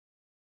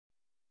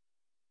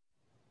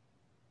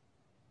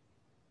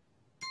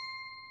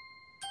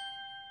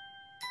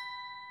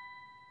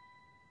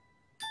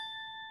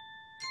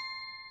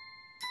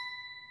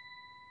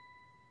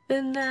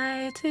The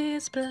night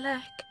is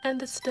black and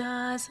the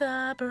stars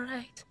are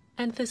bright,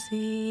 and the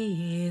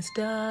sea is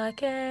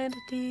dark and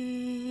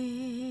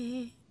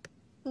deep.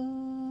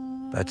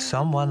 But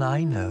someone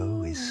I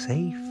know is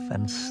safe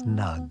and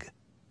snug,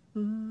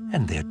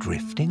 and they're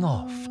drifting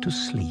off to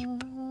sleep.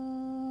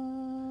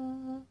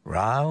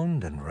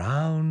 Round and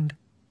round,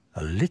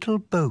 a little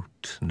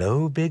boat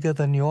no bigger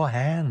than your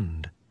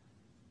hand,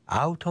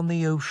 out on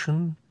the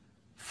ocean,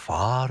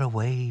 far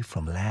away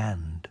from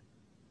land.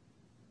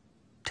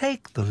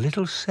 Take the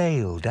little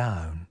sail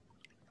down,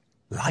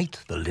 light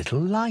the little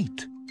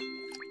light.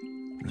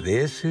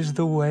 This is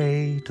the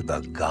way to the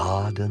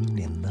garden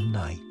in the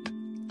night.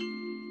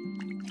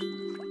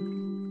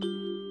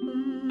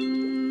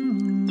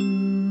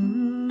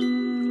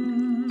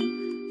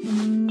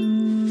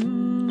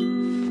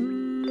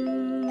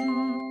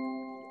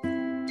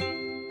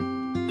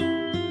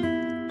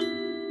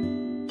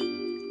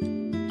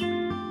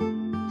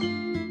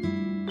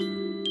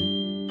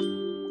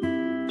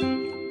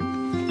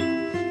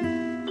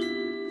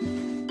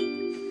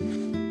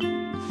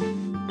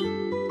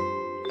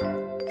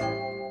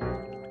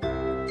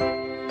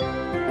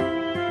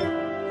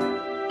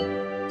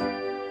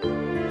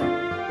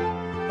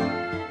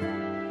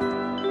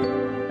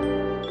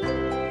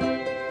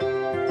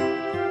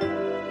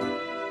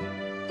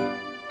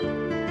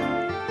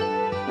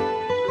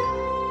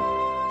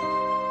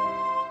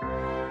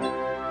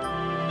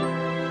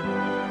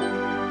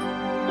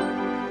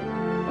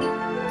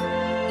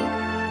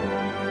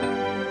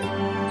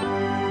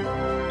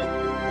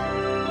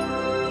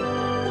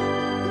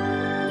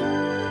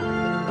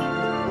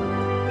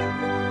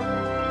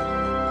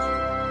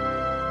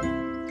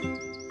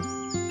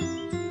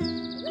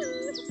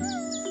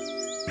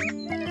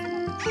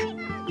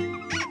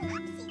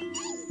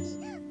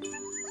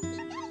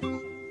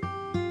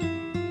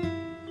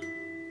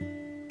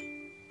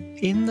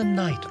 In the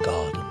night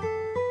garden.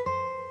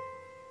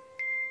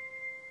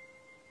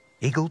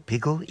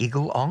 Igglepiggle,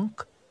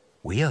 Iggle-onk,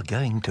 we are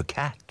going to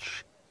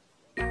catch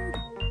the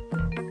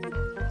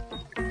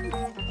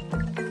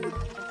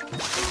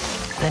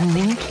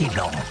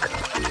Ninky-nonk.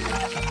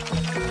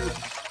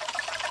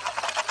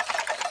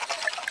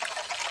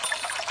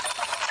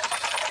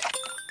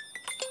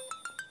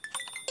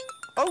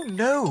 Oh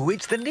no,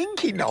 it's the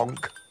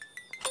Ninky-nonk.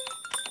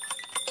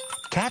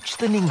 Catch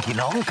the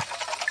Ninky-nonk.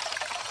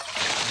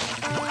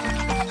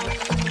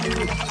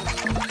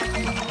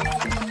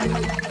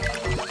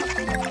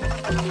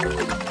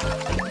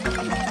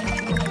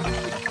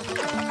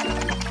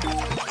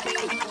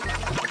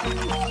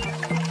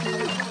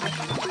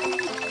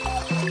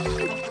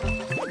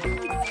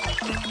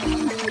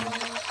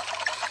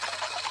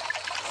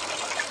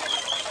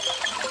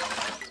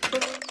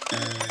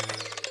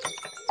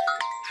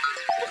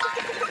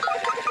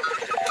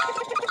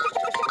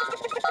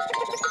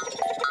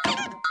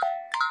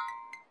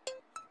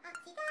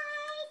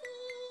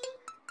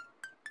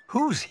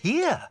 Who's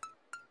here?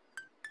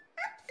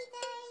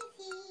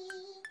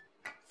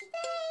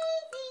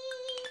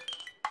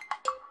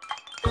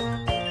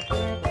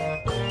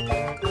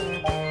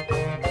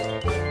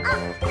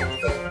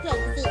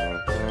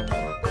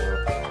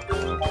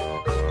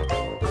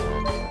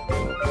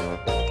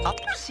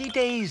 Upsy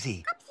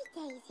Daisy.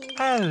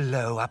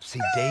 Hello, Upsy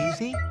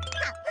Daisy.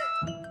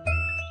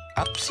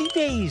 Upsy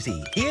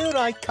Daisy, here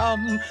I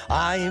come.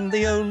 I'm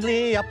the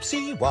only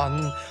Upsy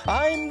one.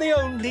 I'm the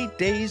only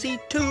Daisy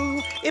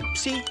too.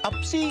 Ipsy,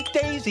 Upsy,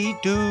 Daisy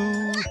do.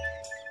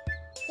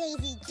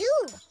 Daisy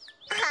do.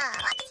 Ah,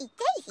 Upsy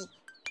Daisy.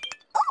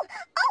 Oh,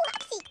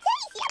 Upsy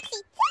Daisy, Upsy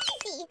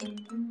Daisy. Daisy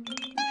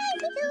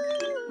do.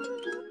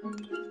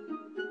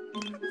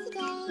 Upsy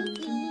Daisy. Upsy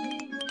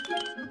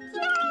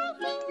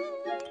Daisy.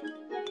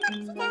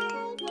 Upsy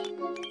Daisy.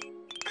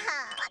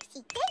 Ah,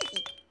 Upsy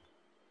Daisy.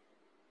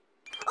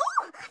 Oh,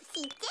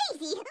 Upsy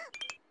Daisy.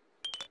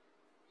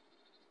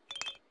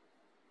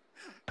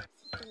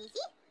 Upsy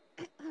Daisy.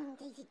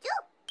 Daisy do.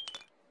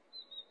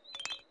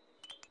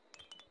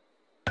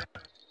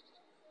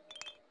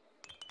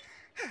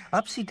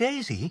 Upsy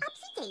Daisy?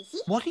 Upsy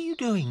Daisy. What are you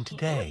doing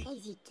today?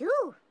 Daisy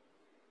do.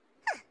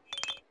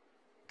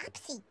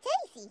 Upsy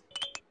Daisy.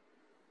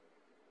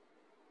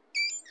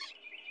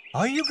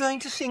 Are you going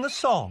to sing a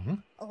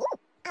song? Oh,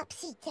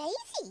 Upsy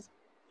Daisy.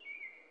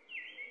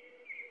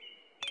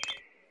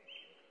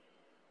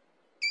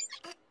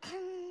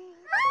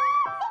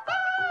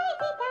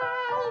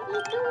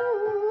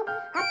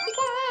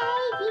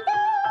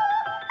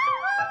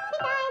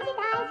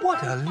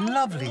 What a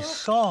lovely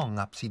song,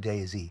 Upsy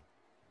Daisy.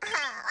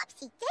 Ah,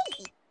 Upsy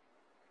Daisy.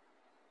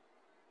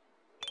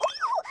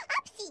 Oh,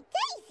 Upsy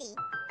Daisy.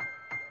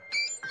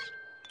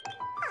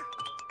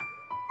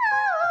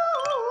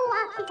 Oh,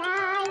 Upsy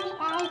Daisy,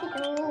 Daisy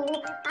do.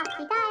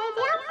 Upsy Daisy, Upsy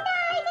Daisy,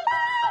 Daisy,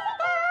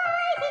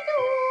 Daisy do.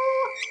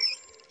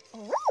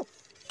 Oh,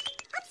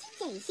 Upsy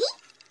Daisy.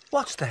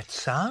 What's that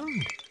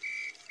sound?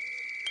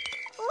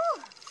 Oh,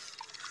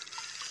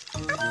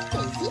 Upsy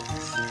Daisy.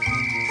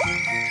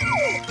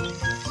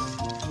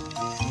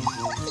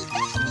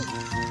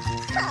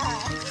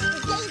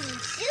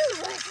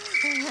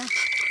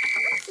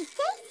 Upsy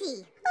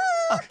Daisy.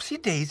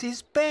 Upsy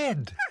Daisy's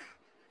bed.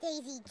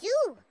 Daisy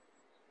do.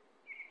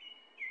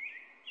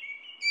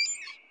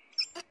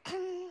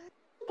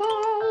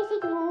 Daisy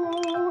do.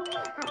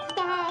 Upsy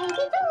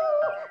Daisy do.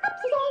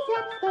 Upsy Daisy,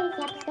 Upsy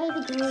Daisy,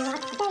 Upsy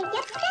Daisy do.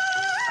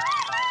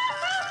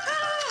 Upsy Daisy,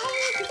 Upsy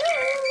Daisy do.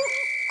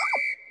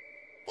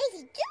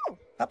 Daisy do.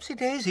 Upsy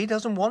Daisy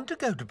doesn't want to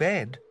go to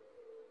bed.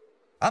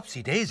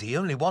 Upsy Daisy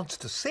only wants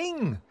to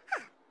sing.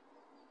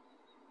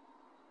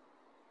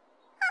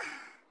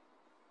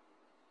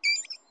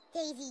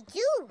 Daisy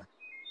do.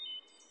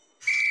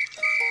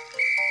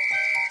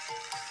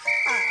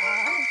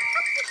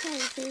 Upsy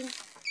Daisy.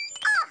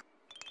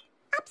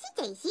 Upsy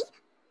Daisy.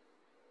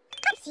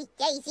 Upsy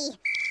Daisy.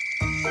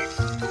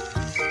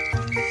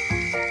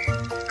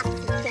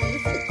 Upsy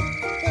Daisy.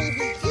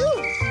 Daisy do.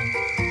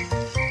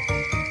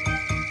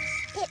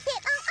 Pip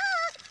pip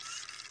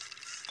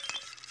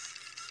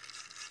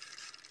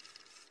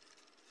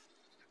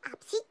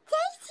Upsy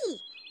Daisy.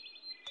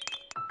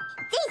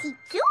 Daisy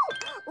do.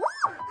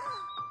 Ooh.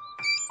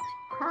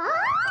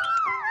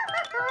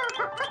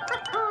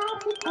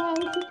 Upsy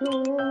Daisy do.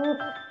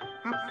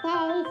 Upsy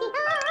Daisy,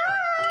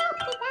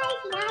 Upsy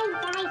Daisy,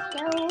 Daisy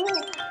do.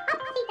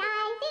 Upsy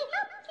Daisy,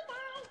 Upsy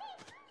Daisy.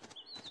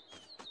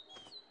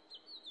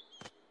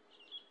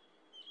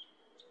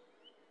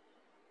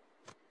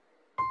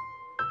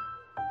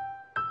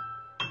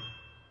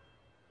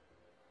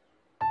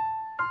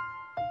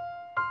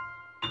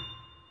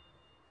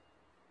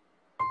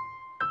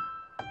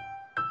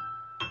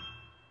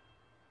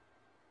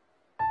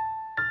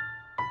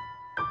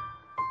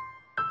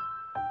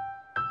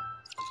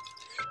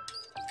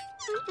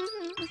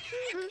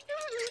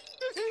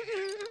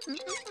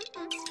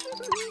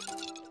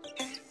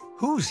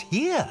 Who's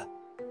here?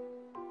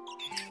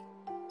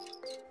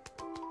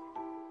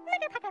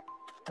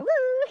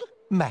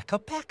 Makka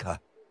Pakka.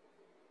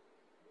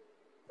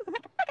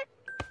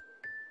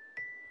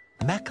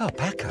 Makka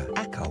Pakka,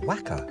 akka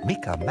waka,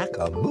 mika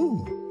maka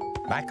moo.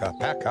 Makka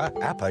Pakka,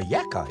 appa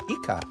yakka,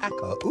 ika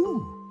akka oo.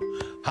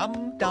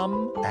 Hum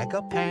dum,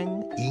 aga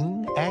pang,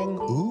 ing ang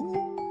oo.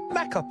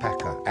 Makka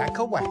Pakka,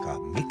 akka waka,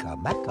 mika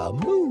maka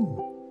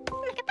moo.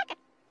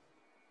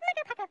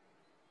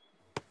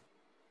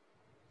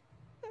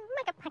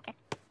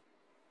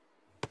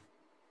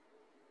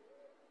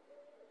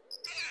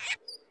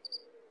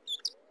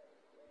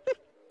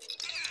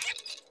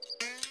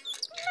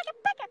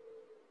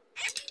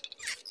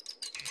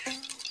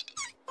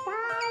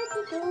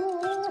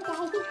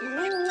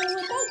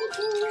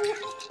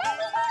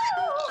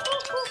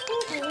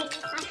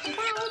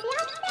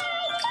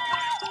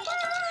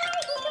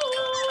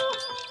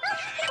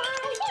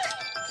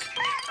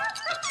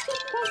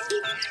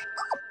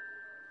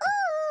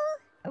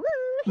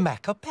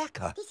 Makka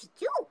Pakka. Daisy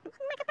do.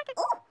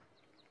 Oh.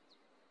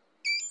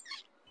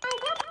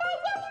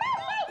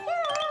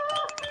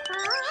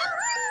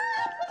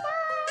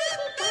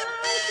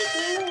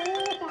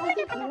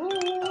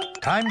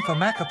 Time for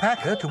Makka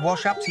Pakka to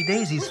wash Upsy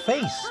Daisy's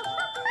face.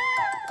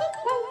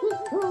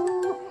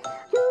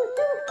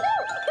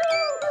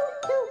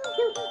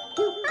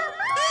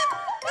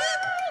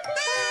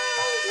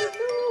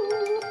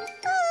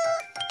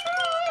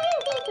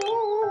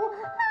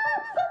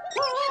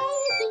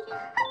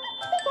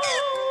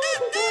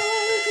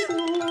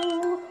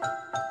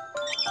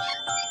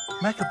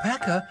 Makka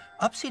Pakka,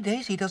 Upsy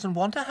Daisy doesn't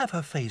want to have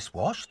her face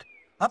washed.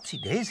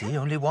 Upsy Daisy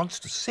only wants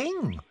to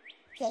sing.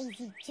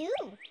 Daisy do.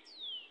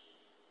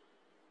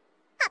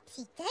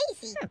 Upsy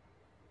Daisy.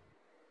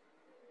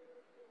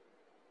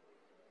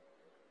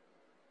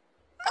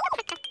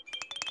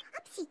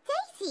 Upsy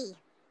Daisy.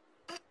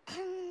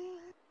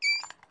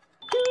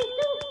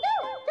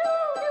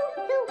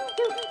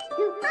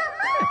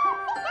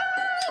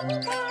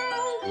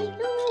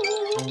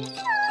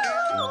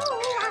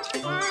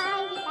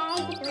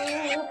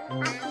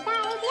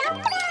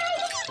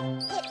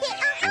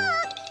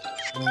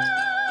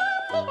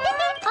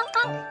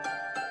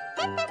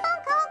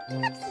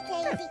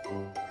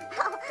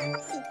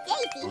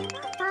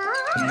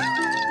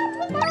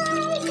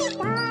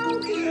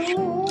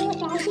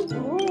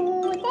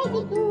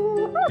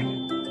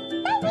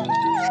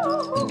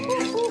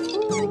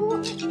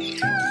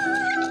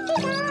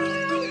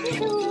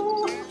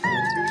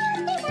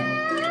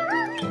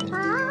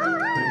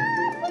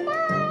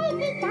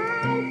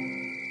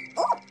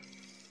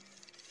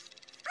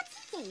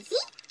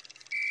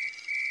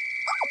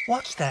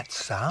 What's that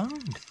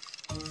sound?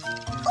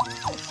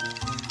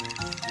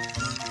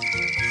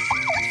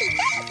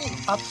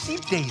 Upsy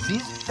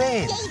Daisy's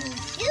bed.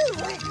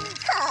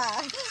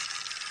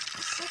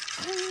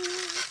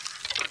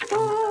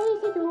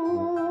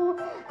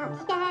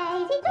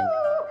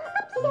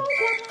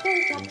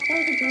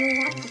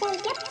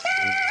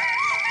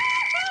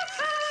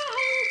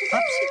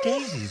 Upsy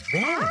Daisy's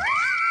bed.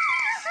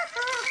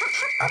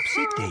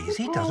 Upsy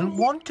Daisy doesn't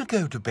want to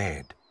go to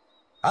bed.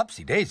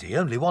 Upsy Daisy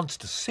only wants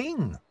to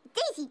sing.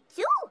 Daisy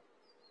do.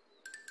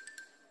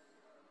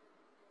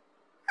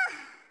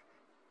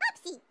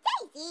 Upsy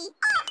Daisy.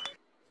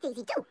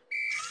 Daisy do.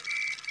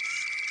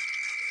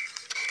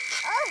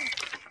 Oh,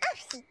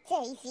 Upsy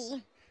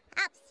Daisy.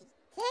 Upsy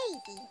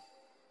Daisy.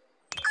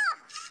 Ah!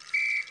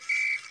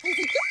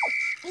 Daisy do!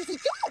 Daisy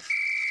do!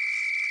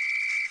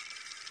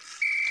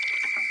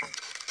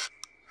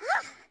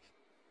 Ah!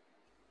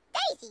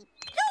 Daisy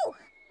do!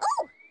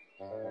 Oh!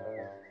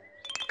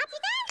 Upsy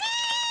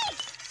Daisy!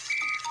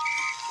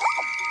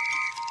 Oh!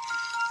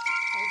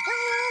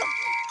 Daisy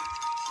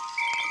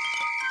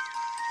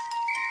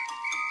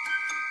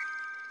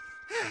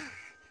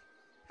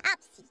do!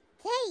 Upsy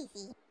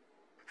Daisy.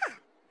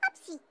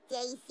 Upsy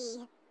Daisy.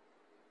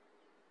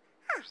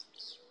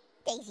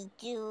 Daisy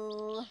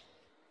do.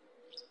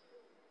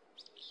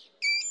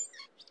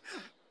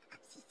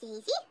 Upsy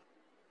Daisy.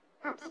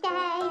 Upsy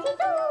Daisy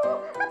do.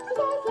 Upsy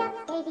Daisy,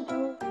 Upsy Daisy do.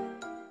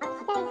 Upsy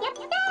Daisy, Upsy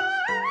Daisy.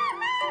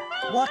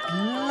 What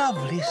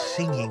lovely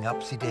singing,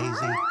 Upsy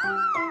Daisy.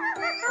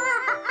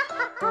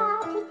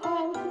 Upsy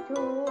Daisy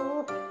do.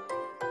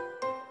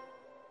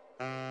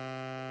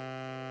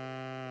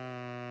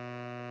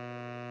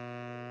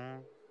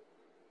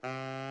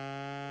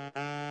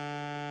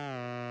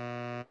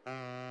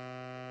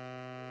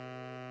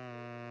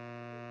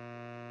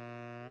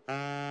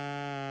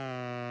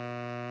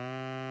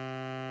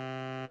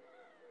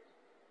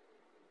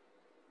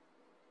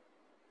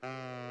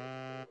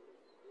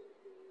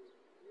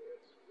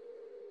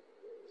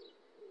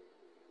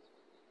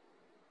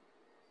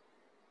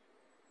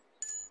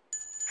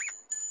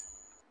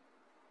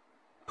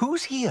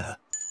 Who's here?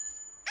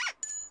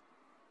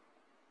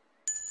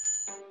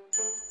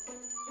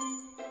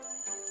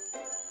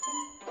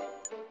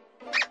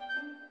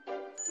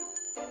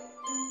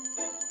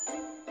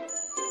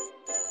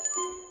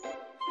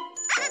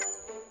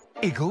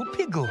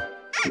 Igglepiggle.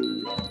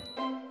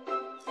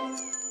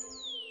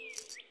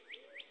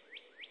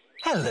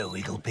 Hello,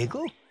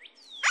 Igglepiggle.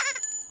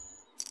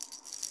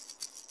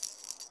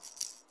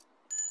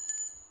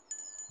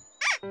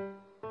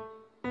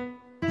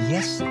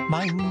 Yes,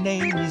 my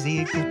name is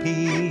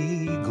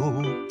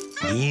Igglepiggle.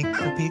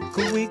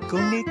 Igglepiggle,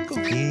 wiggle, nickle,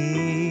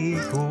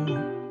 piggle.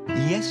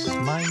 Yes,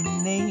 my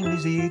name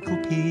is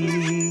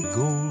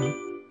Igglepiggle.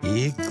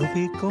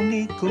 Igglepiggle,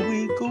 nickle,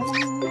 wiggle,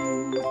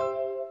 woo.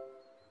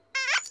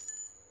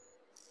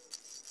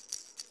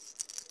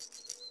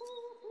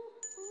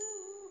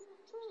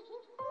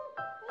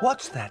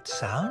 What's that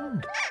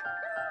sound?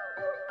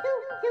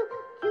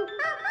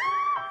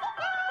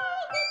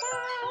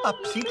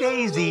 Upsy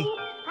Daisy.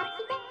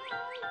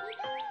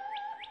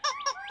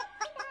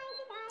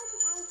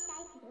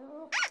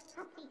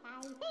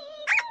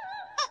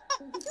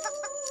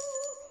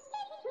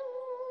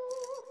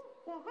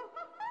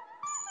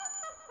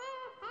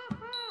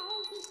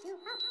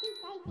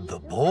 The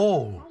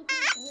ball.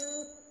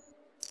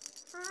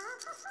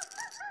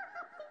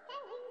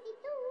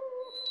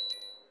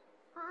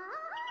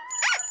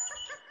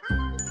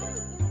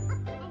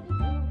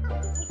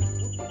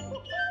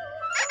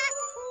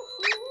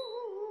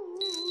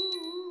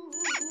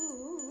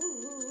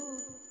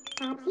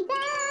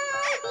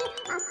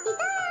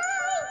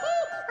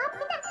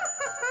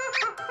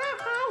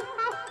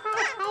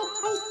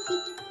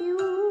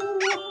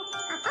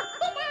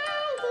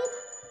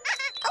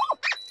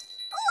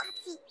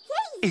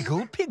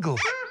 Igglepiggle.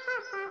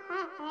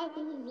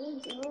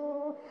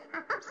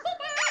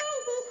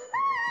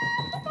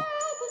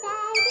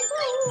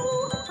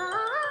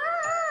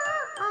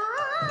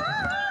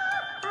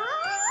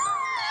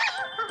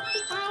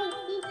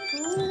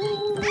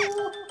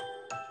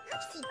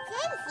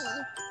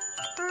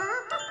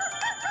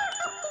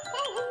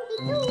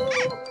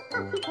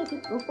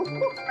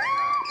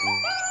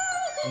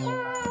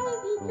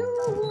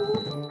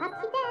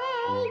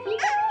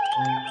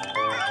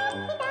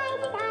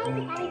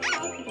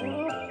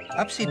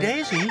 Upsy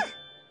Daisy,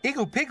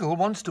 Igglepiggle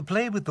wants to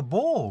play with the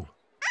ball.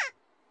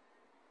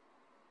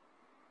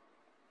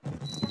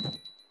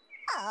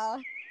 Oh,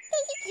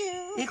 Daisy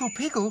do.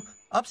 Igglepiggle,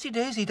 Upsy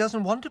Daisy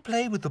doesn't want to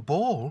play with the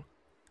ball.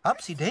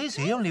 Upsy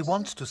Daisy only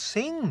wants to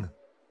sing.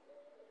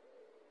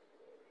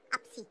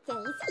 Upsy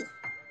Daisy.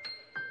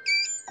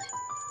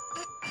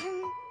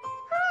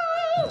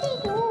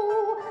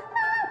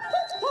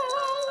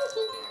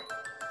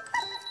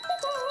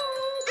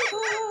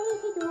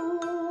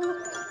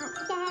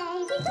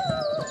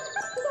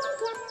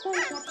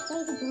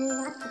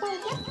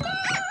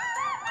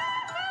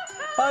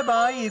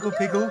 Bye-bye,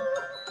 Igglepiggle.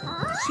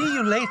 See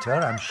you later,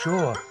 I'm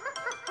sure.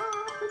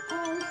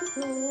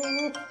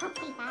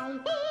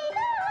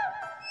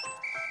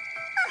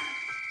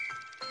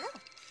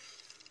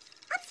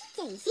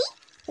 Daisy?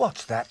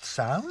 What's that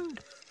sound?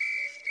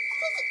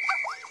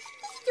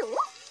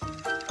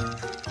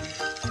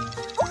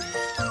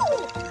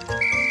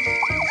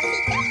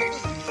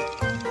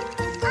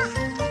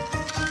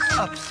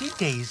 Upsy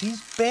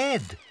Daisy's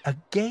bed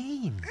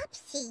again.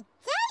 Upsy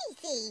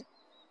Daisy.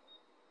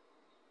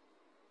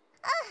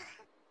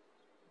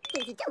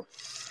 Daisy do.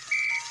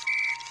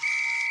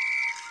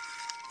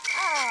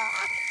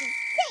 Oh, Upsy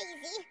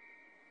Daisy.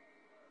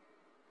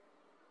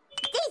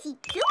 Daisy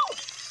do.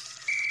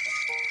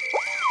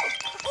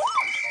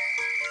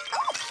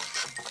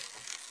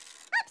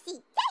 Upsy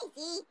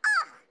Daisy.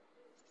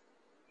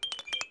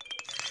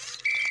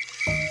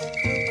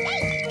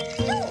 Daisy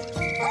do.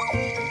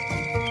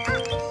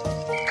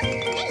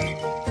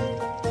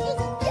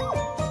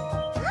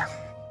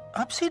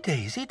 Upsy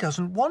Daisy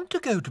doesn't want to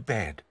go to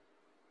bed.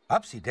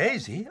 Upsy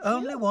Daisy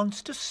only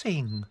wants to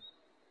sing.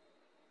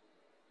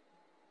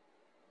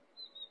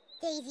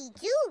 Daisy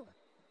do.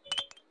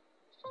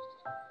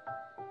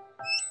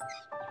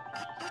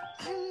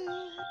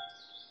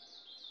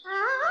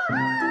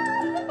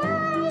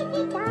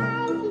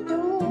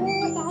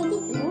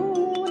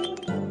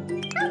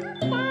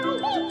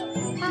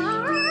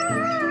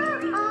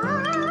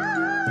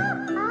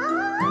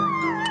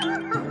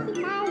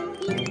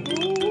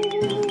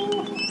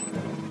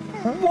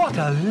 What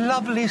a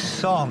lovely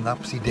song,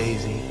 Upsy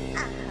Daisy.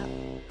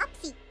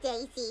 Upsy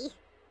Daisy.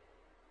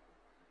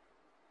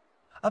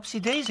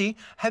 Upsy Daisy,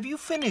 have you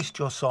finished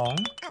your song?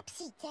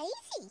 Upsy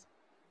Daisy.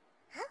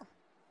 Oh.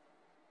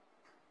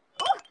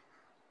 Oh.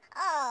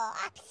 Oh,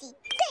 Upsy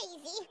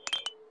Daisy.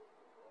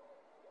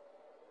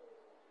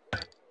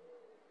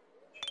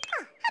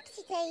 Ah,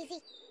 Upsy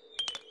Daisy.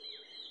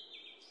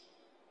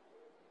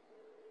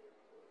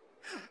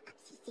 Ah,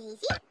 Upsy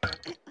Daisy.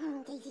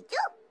 Daisy do.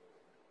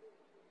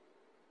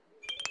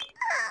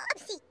 Ah,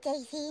 Upsy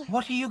Daisy.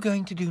 What are you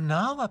going to do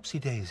now, Upsy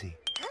Daisy?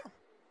 Oh.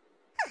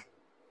 Ah,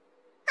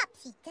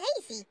 Upsy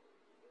Daisy.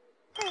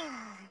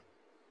 Ah.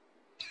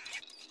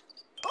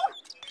 Oh.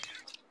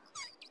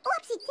 Oh,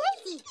 Upsy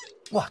Daisy.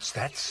 What's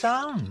that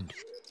sound?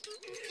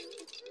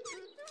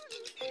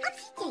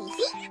 Upsy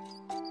Daisy.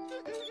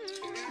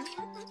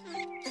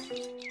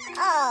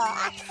 Oh,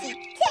 Upsy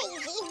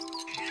Daisy.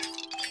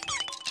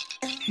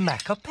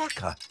 Makka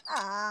Pakka.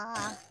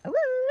 Ah. Woo.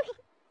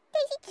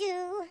 Daisy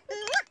do.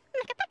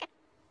 Makka Pakka.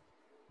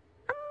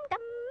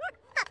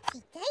 Upsy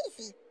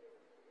Daisy.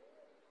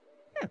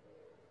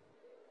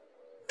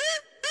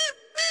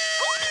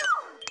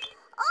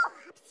 Oh,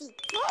 Upsy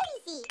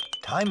Daisy.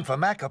 Time for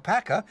Makka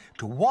Pakka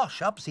to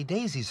wash Upsy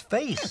Daisy's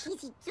face.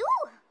 Daisy do.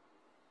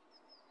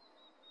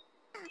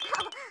 Oh,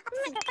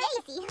 Upsy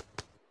Daisy.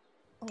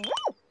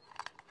 Ooh.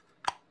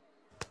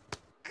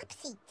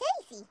 Upsy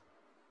Daisy.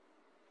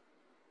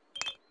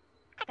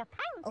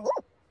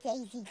 Oh,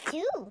 Daisy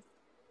do.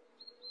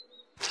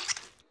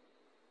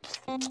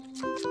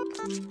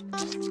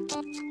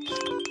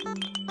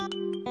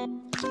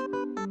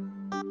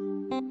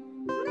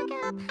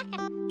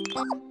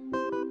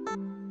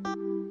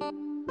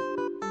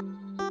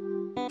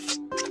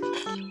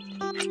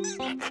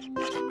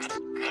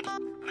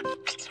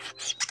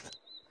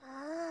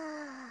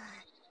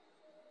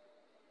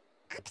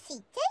 Upsy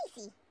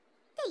Daisy.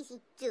 Daisy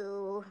do.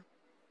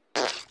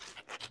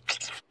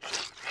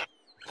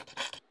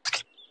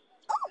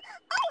 Oh,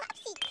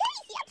 Upsy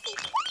Daisy, Upsy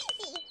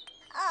Daisy.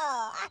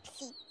 Oh,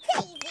 Upsy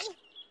Daisy.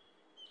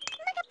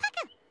 Makka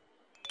Pakka.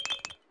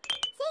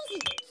 Daisy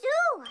do.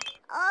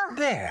 Oh.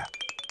 There.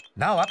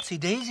 Now Upsy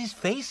Daisy's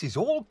face is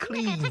all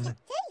clean. Daisy.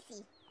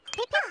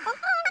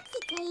 Upsy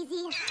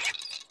Daisy.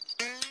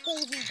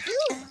 Daisy do.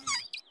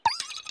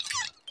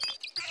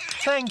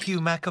 Thank you,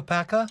 Makka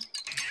Pakka.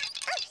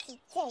 Upsy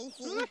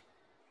Daisy.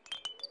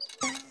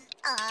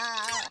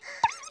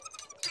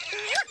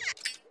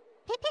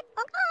 Pip pip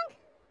ong ong.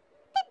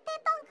 Pip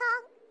pip ong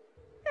ong.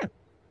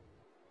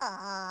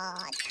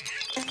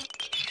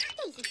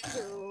 Daisy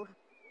do.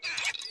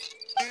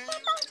 Pip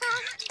pip ong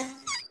ong.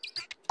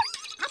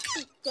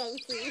 Upsy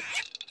Daisy.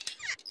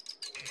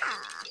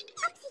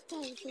 Upsy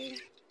Daisy.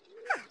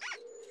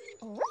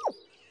 Ooh.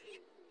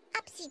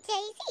 Upsy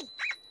Daisy.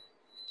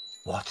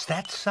 What's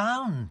that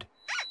sound?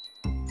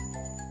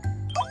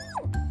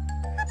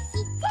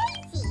 Upsy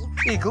Daisy.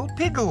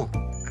 Igglepiggle.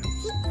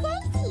 Upsy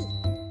Daisy.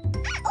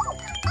 Oh,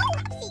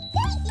 Upsy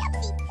Daisy,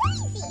 Upsy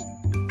Daisy.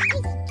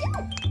 Daisy do.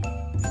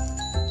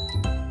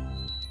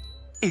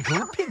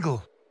 Igglepiggle.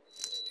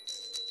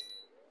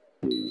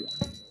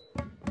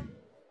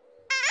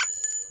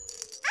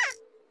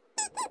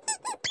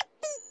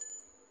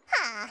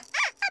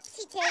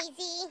 Upsy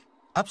Daisy.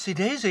 Upsy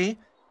Daisy,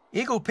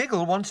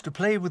 Igglepiggle wants to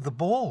play with the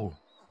ball.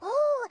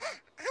 Oh,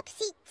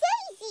 Upsy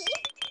Daisy.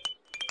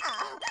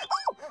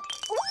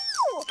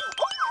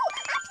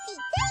 Upsy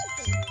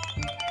Daisy.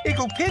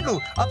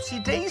 Igglepiggle, Upsy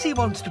Daisy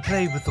wants to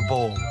play with the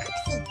ball.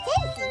 Upsy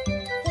Daisy.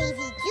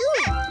 Daisy do.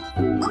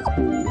 Oh,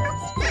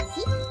 Upsy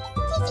Daisy.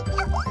 Daisy do.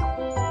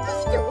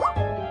 Daisy do.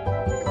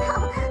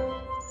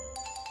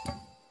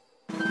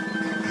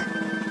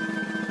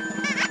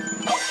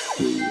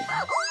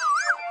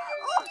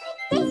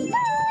 Daisy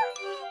do.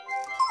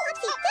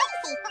 Upsy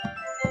Daisy.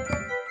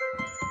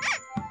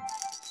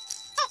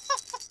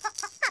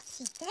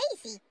 Upsy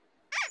Daisy.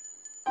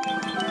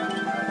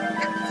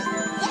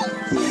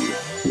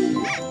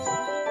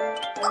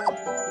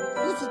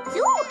 Daisy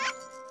do.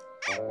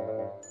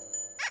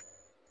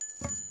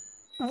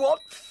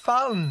 What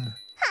fun!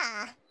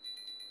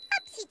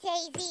 Upsy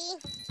Daisy.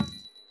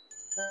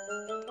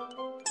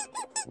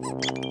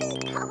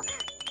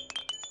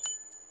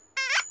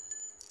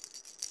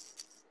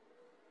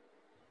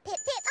 Pip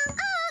pip ong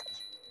ong.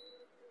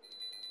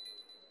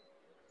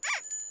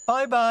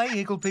 Bye-bye,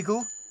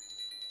 Igglepiggle.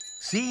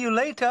 See you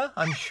later,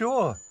 I'm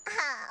sure.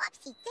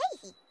 Upsy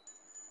Daisy.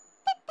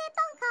 Pip pip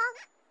ong ong.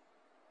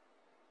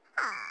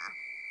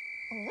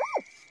 Ooh,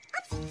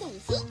 Upsy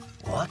Daisy.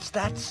 What's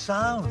that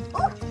sound?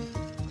 Oh.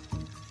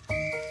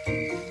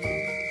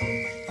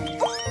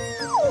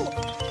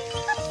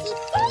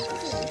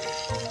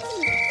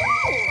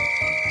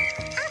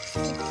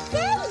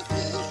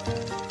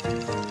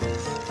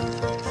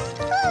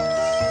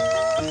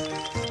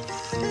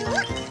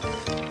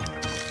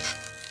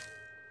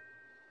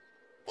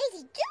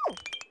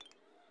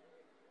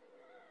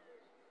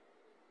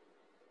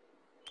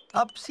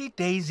 Upsy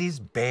Daisy's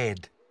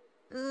bed.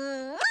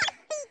 Oh,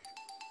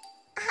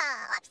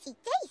 Upsy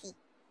Daisy.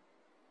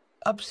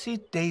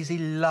 Upsy Daisy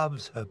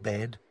loves her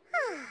bed.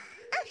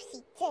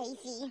 Upsy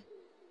Daisy.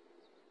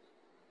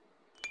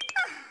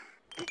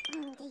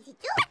 Daisy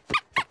do.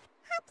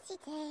 Upsy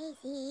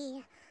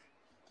Daisy.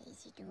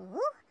 Daisy do.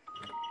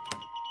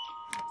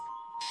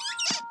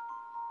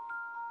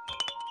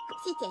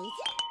 Upsy Daisy.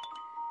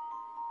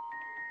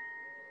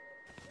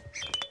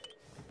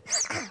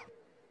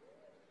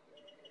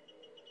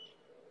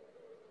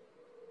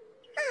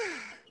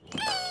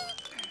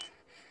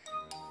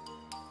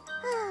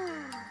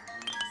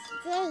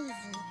 Daisy.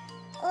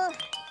 Oh.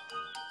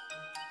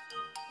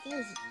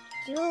 Daisy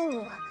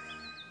do.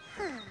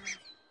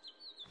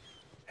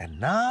 And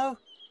now,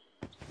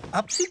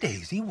 Upsy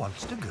Daisy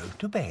wants to go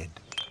to bed.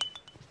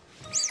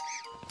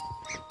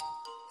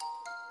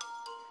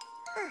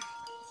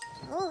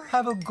 Oh,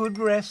 Have a good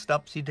rest,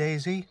 Upsy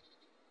Daisy.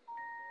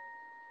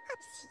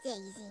 Upsy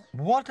Daisy.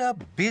 What a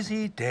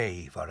busy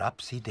day for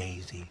Upsy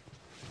Daisy.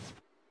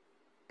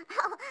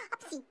 Oh,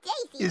 Upsy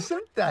Daisy.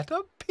 Isn't that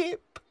a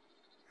pip?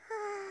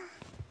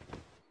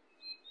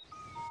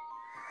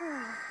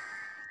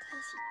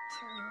 Daisy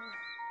too.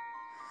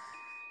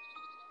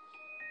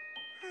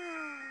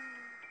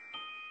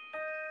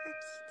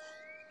 Upsy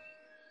Daisy.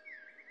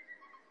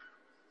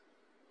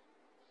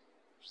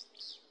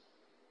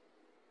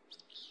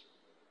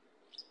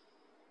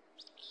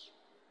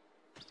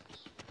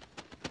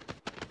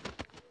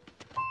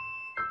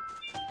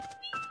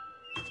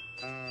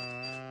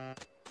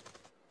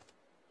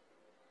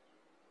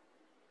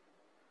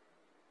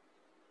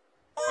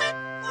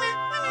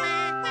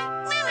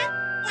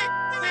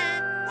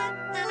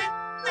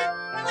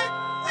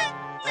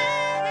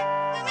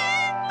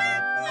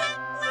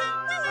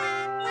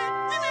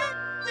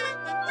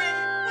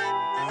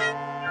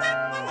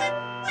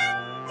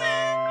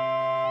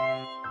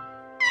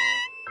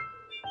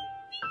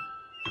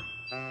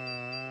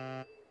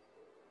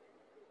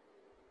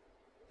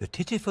 The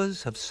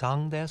Tittifers have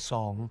sung their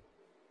song.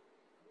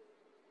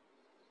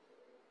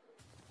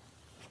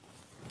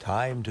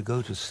 Time to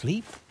go to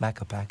sleep,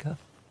 Makka Pakka.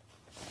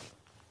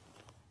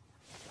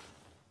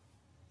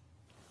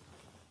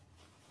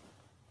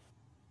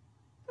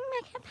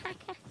 Makka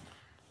Pakka.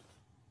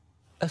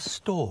 A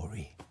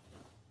story.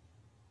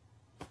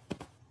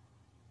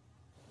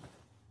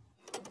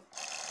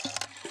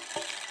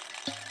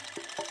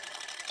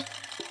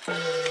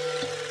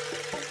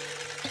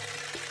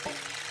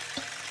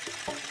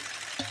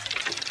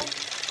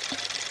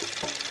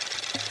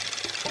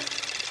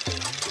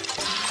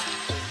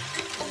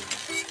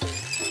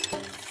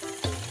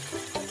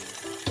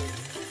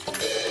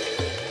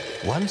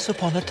 Once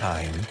upon a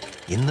time,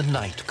 in the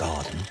night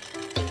garden,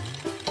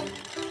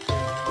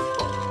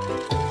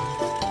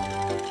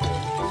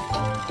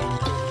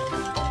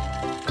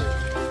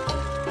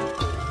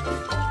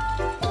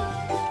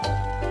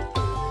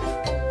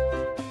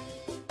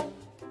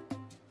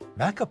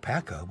 Makka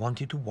Pakka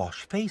wanted to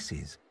wash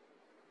faces.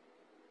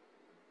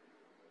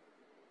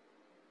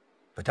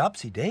 But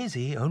Upsy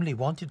Daisy only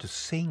wanted to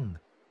sing.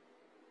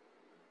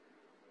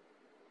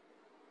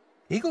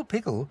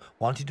 Igglepiggle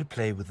wanted to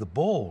play with the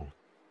ball.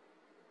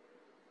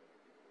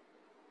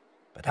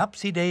 But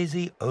Upsy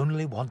Daisy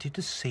only wanted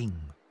to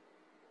sing.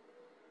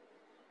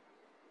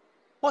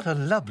 What a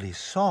lovely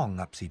song,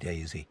 Upsy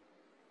Daisy.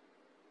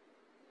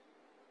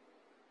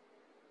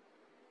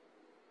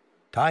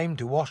 Time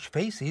to wash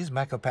faces,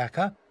 Makka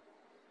Pakka.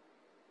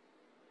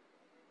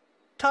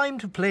 Time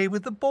to play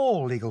with the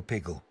ball,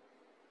 Igglepiggle.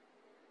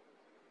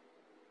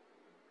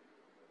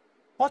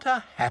 What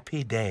a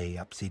happy day,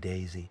 Upsy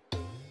Daisy.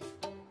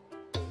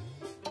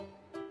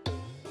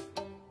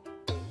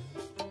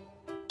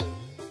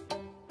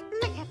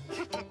 Makka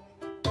Pakka.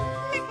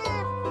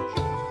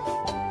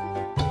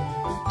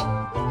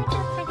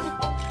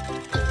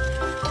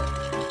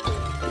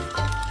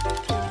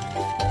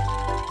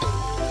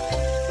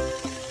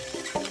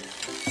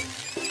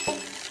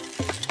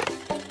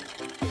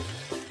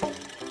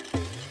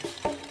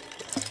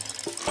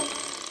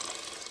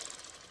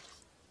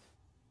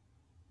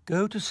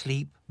 Go to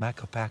sleep,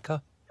 Makka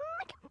Pakka.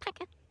 Makka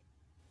Pakka.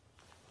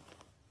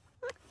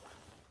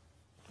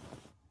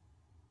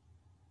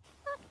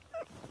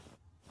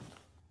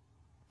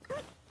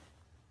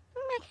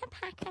 Makka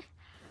Pakka.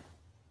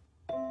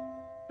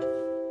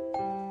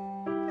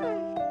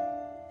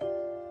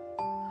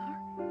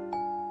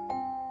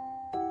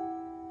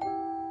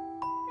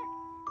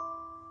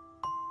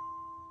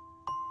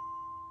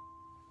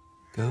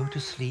 Go to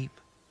sleep,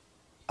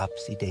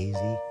 Upsy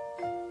Daisy.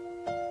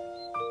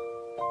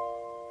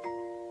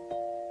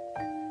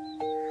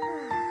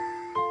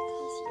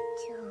 Daisy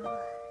too.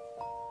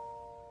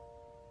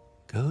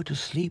 Go to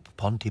sleep,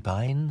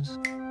 Pontipines.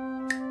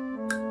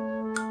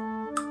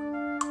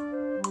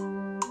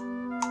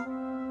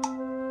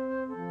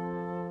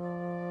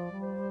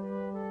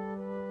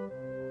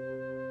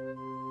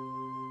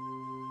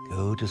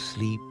 Go to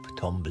sleep,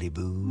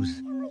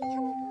 Tombliboos.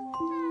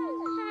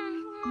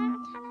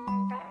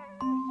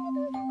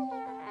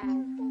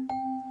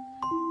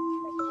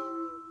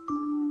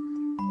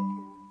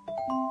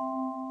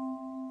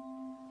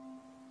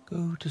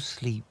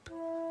 sleep,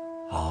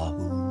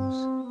 ah-hoos.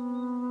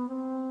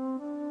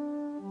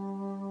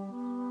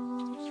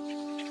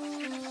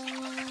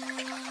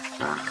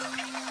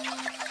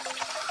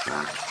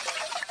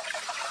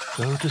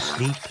 Go to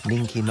sleep,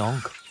 Ninky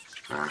Nonk,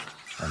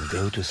 and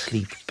go to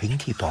sleep,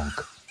 Pinky Ponk.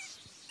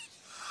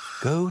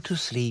 Go to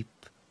sleep,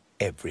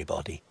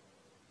 everybody.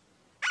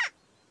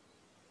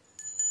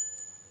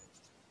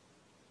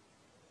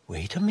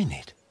 Wait a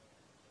minute.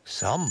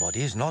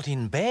 Somebody's not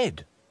in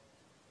bed.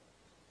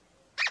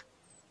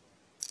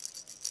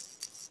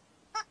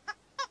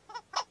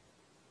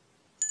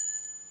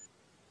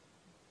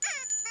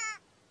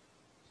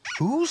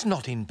 Who's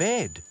not in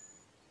bed?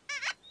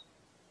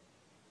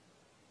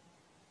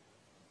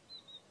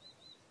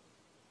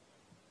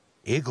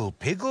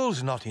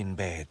 Igglepiggle's not in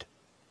bed.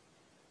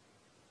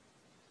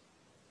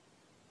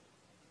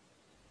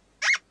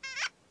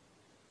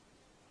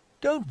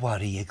 Don't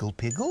worry,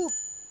 Igglepiggle.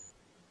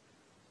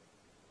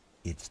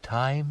 It's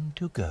time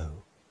to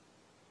go.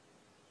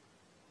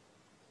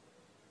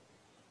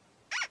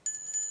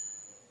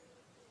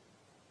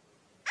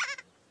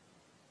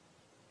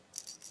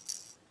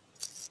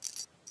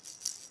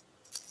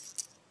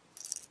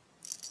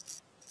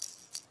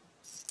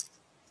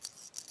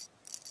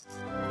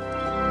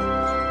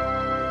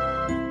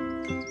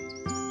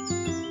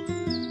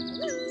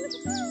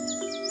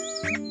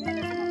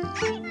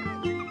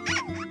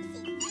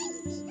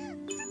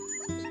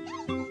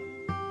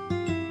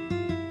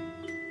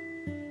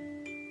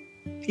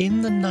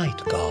 In the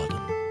night garden.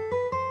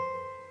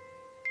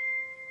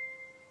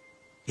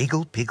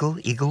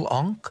 Igglepiggle,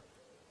 Iggle-onk,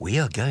 we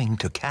are going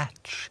to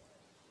catch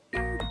the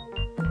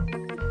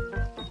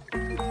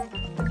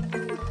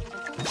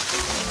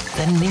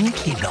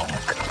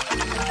Ninky-nonk.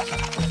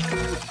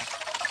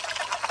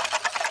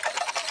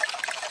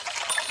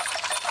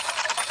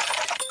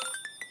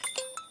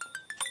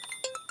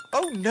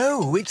 Oh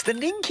no, it's the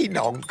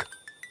Ninky-nonk.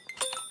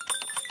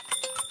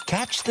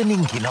 Catch the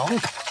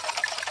Ninky-nonk.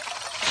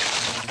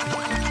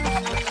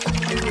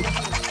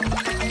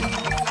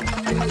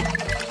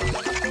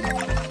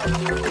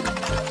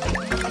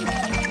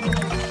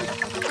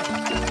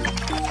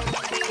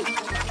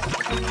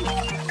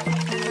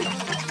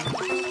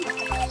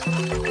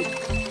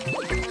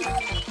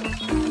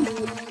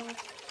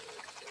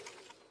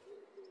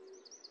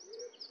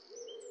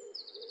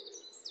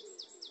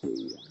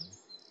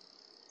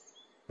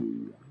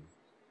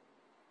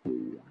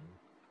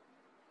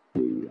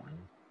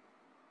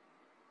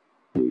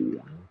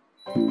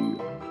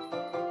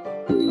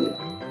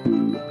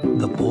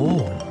 The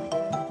ball.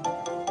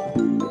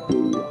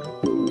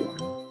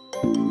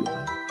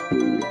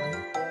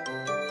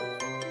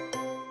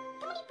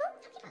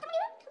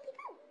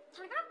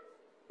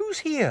 Who's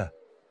here?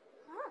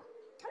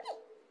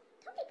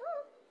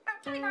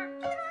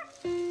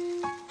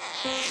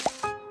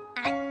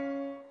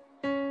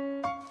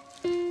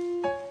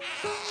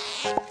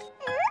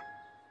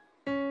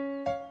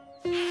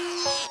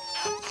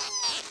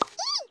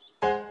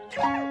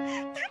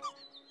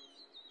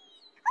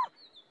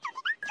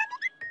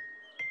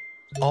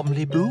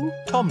 Omliboo,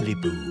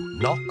 Tomliboo,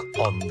 knock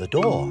on the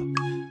door.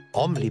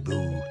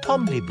 Omliboo,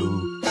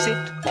 Tomliboo,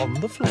 sit on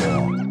the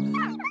floor.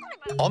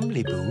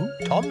 Omliboo,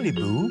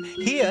 Tomliboo,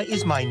 here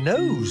is my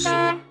nose.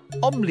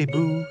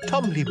 Omliboo,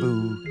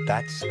 Tomliboo,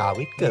 that's how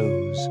it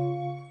goes.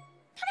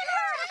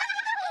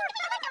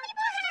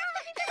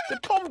 The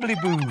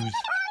Tombliboos.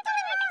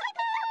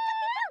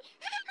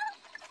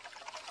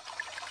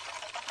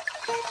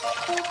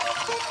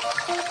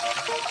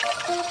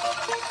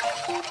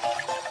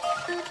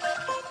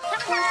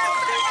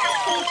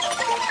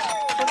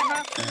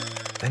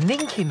 The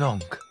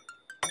Ninky-nonk.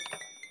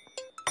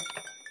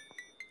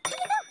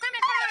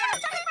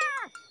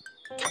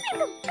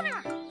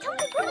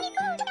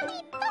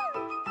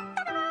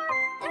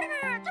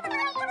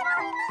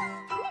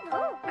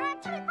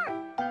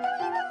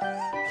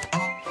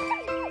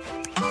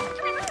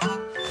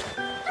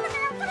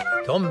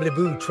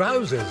 Tombliboo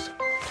trousers.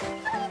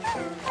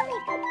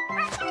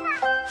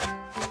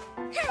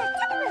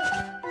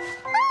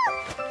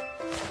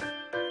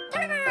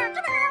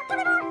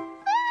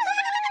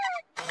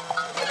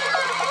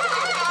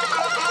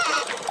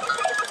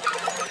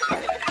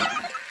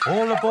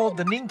 All aboard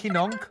the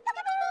Ninky-nonk.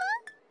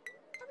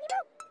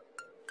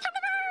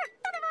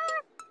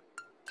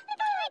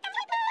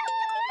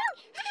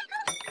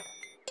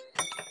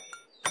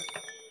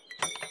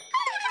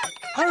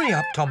 Hurry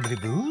up,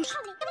 Tombliboos.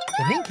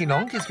 The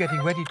Ninky-nonk is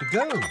getting ready to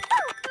go.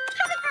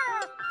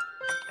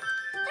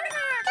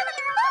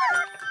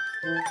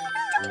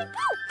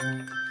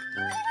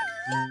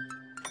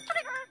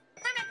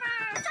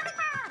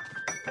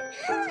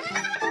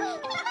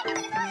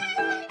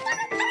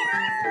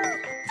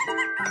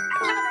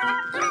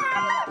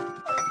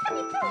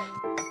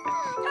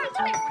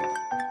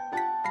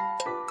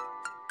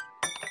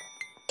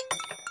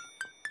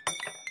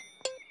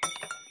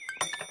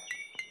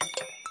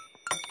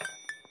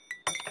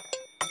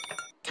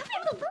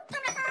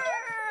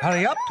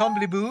 Hurry up,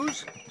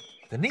 Tombliboos.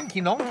 The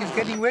Ninky-nonk is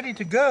getting ready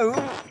to go.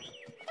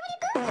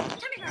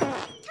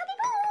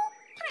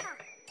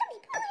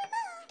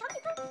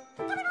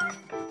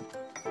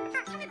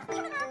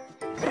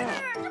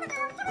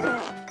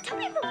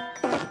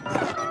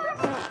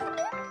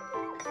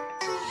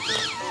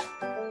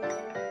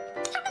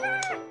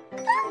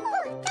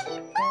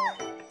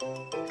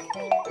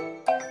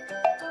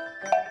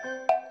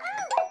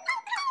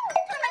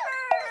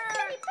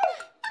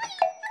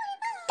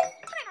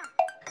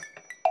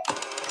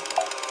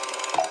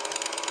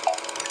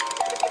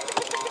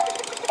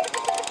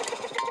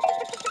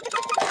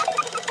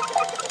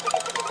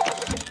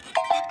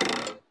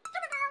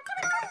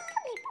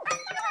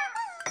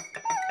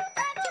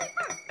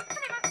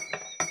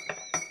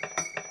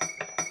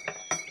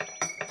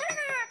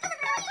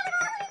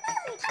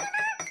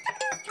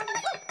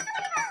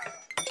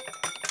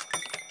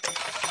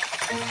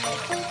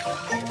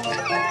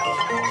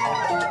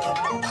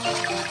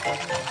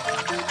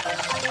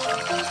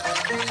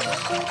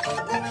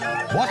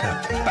 What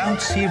a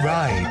bouncy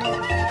ride!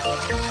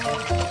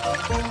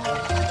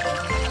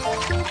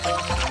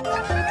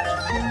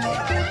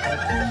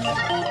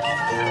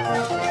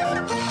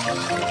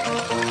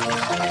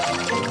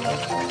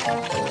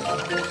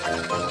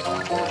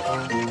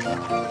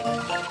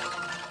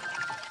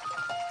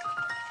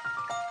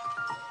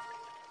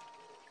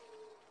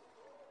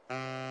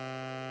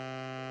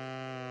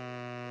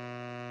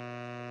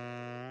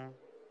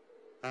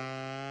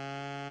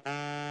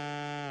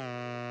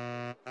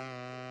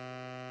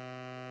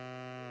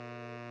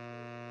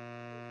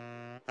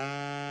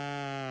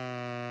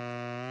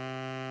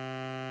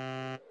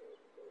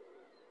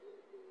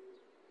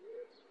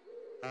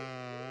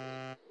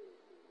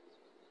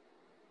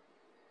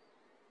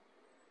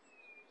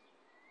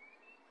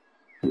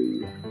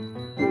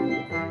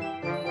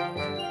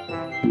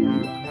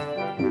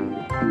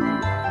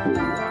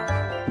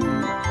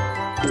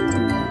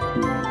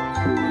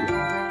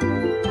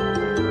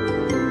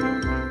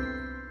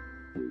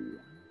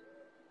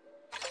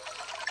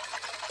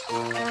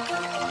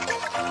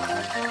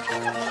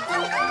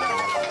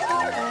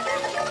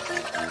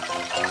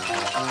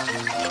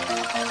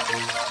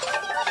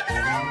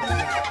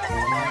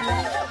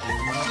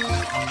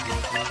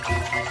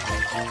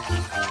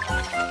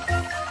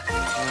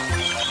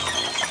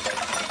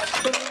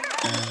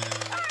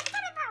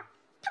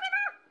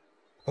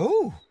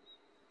 Oh,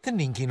 the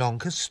Ninky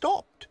Nonk has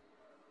stopped.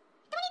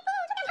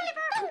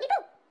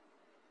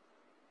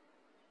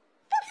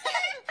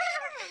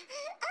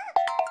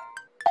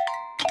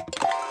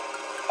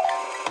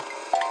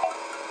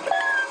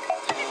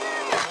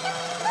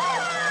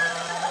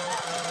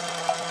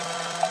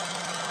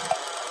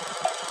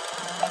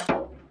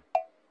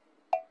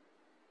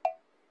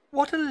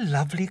 What a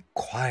lovely,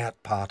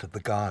 quiet part of the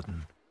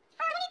garden.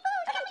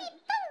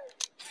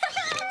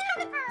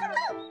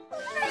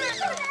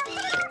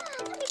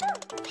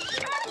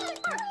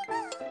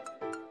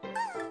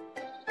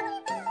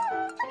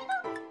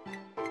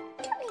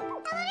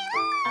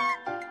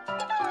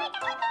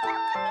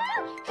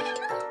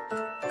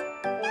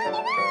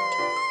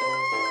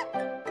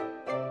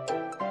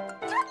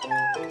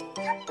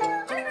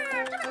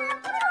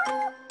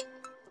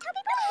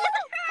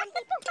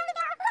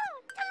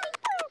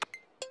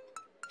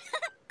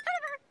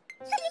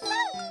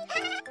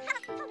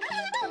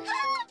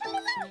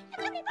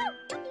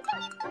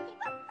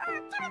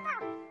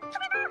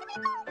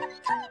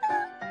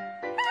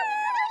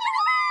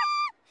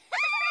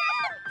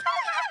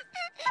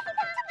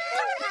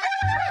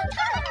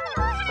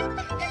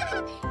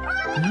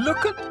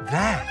 Look at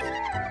that!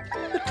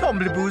 The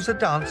Tombliboos are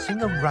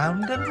dancing a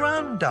round and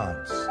round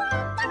dance.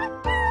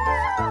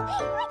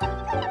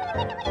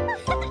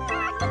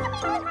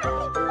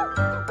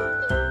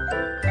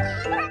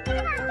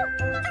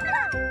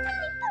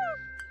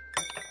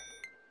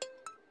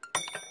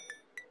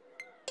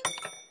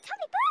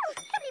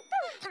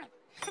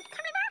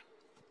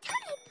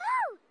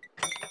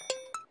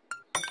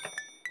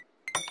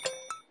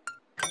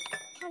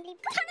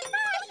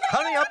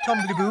 Hurry up,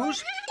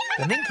 Tombliboos!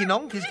 The Ninky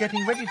Nonk is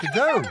getting ready to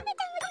go.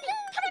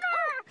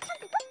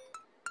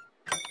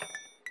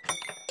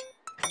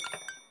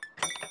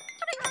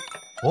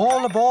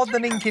 All aboard the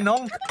Ninky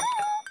Nonk.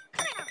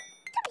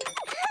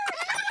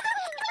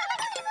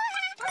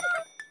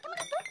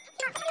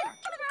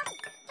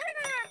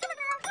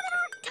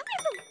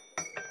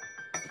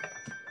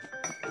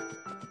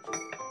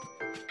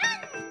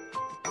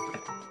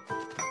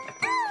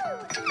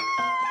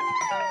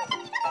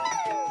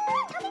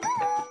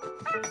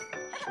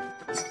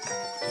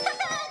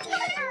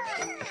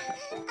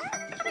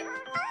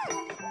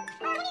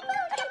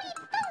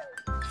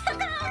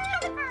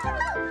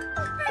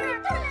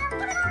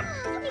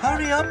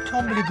 Hurry up,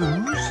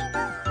 Tombliboos.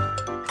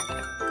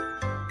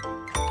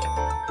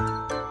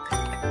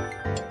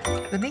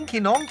 The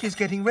Ninky Nonk is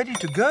getting ready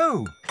to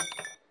go.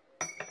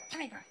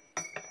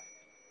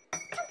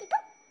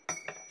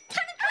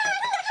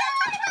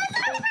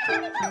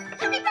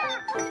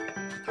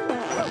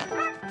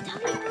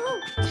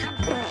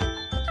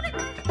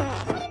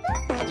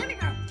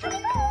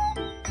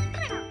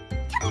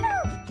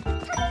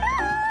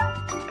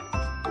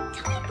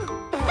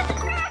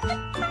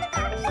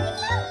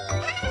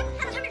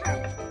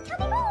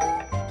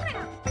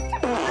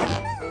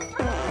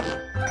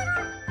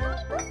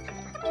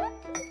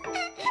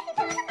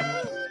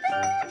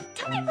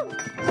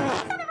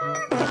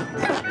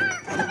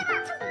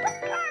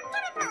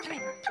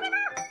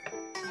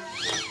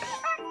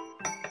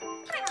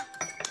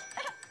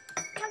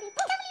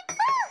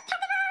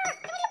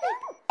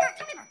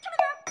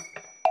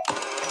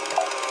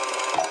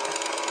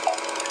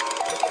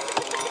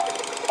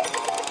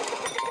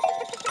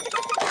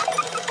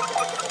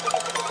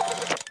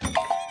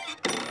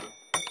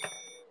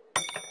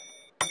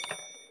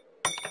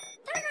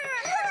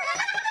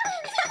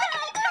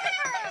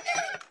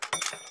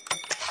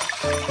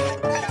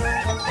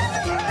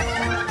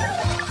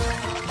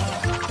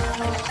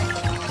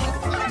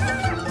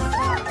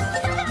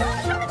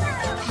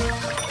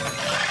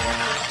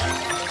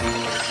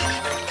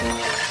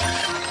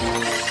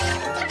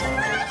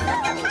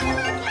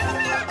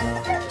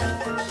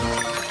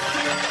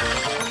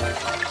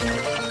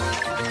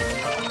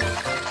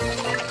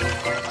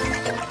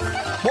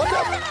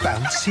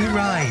 bouncy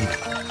ride.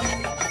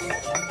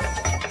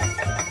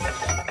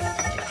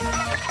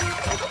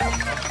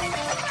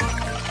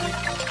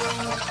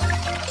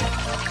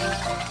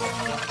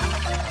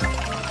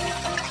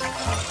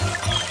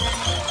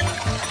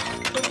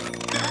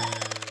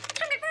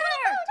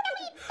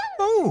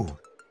 Oh,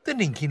 the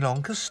Ninky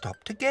Nonk has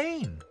stopped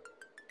again.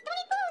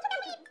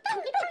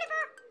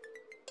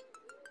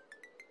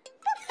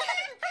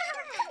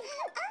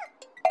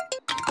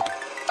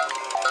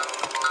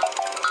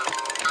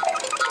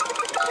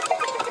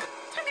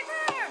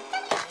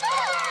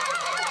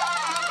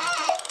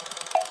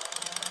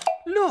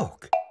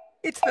 Look,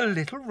 it's the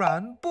little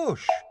round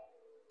bush.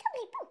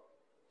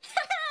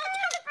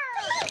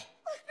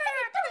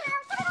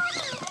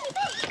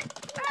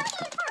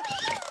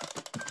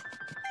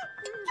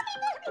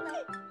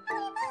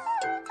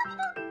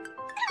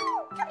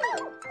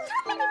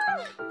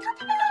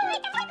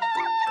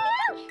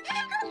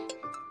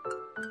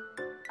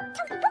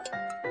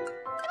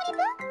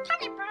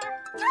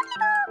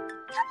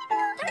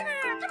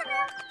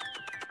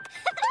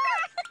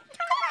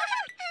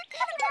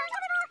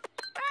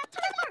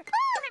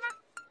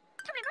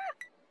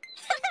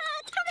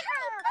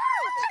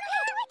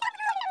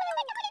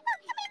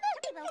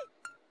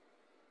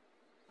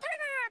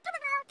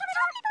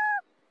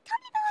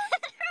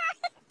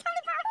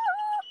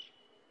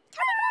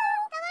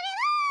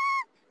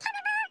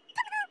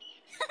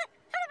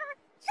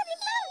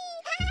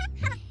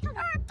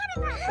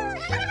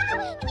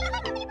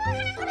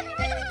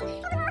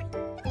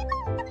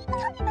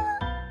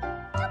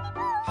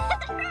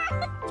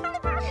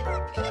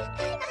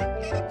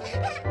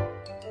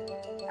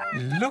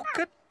 Look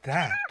at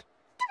that.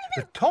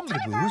 The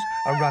Tombliboos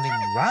are running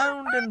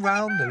round and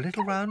round the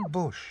little round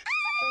bush.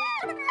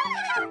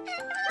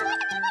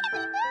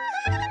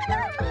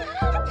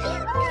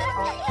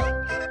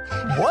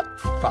 What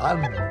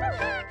fun!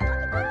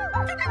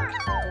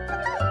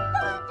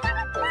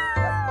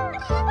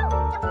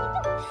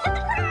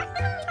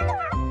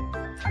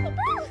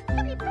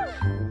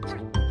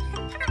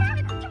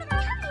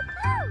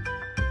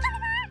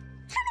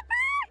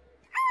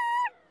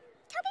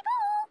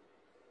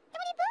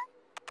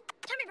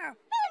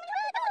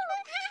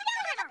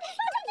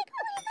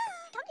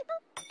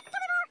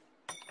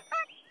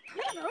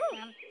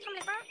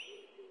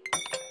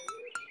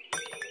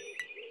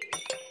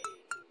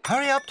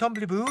 Hurry up,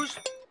 Tombliboos.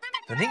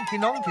 The Ninky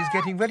Nonk is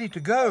getting ready to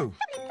go.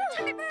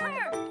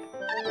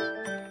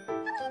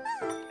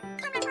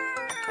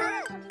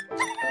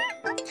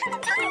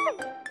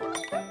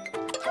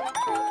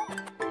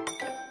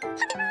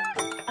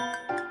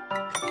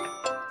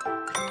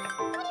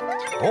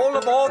 All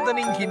aboard the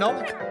Ninky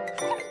Nonk.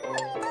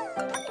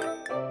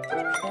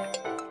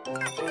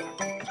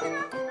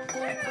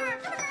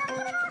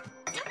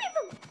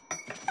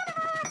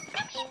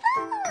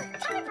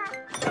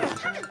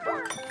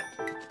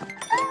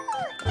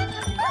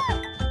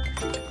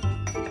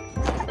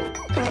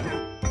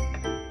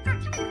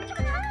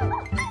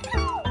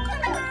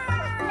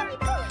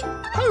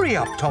 Hurry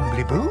up,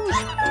 Tombliboos.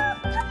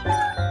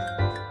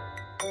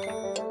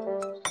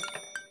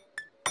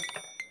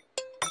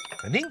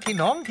 The Ninky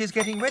Nonk is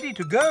getting ready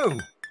to go.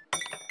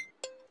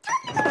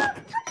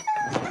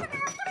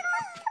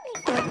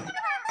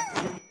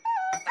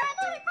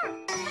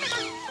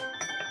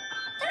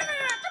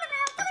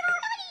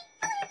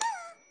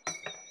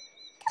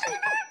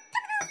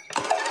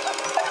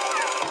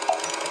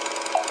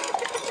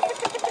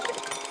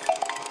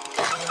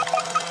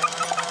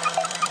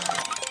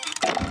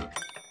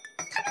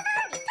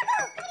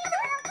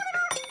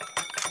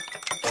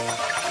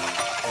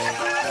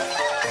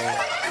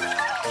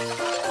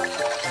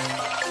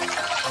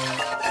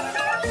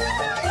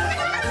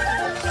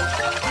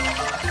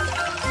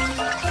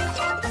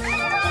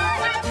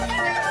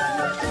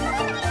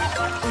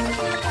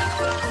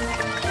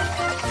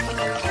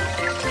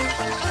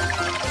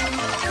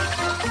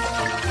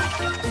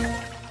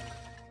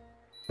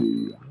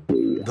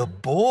 The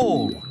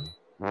ball.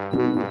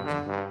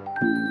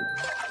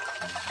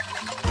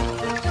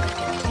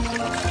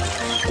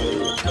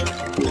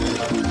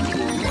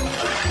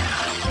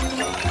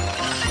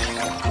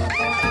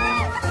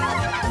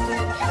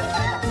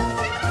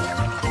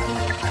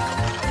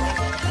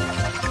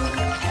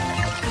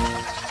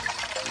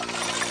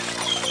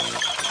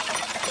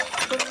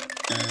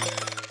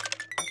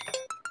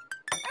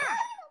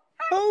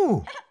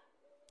 Oh,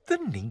 the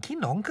Ninky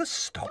Nonk has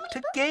stopped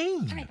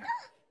again.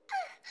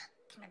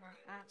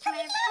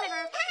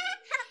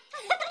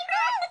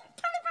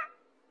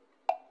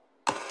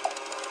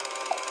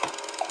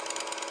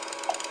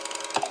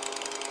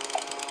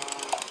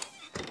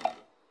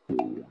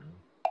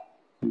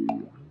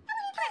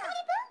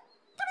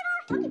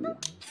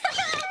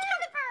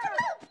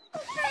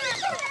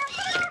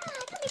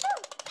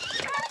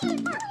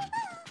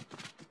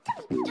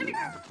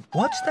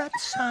 What's that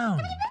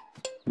sound?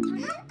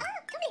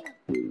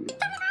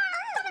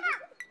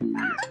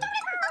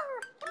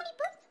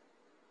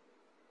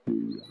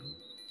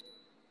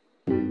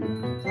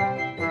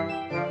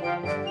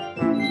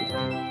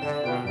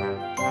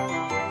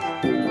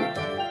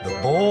 The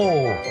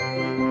ball.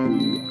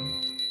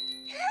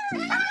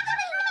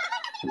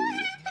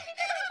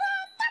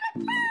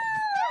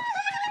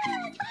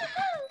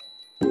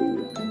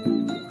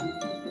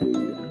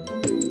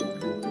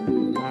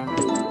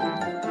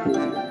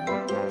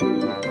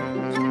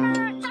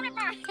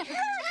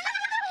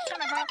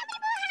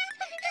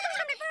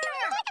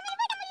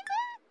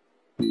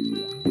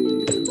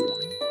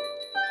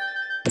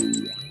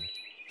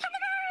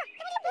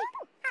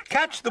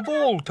 Catch the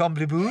ball,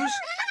 Tombliboos.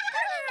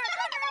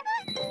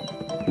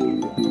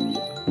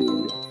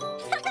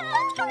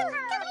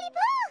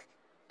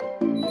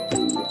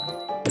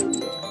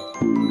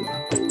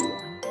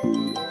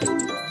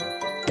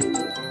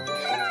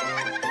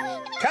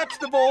 Catch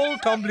the ball,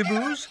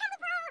 Tombliboos.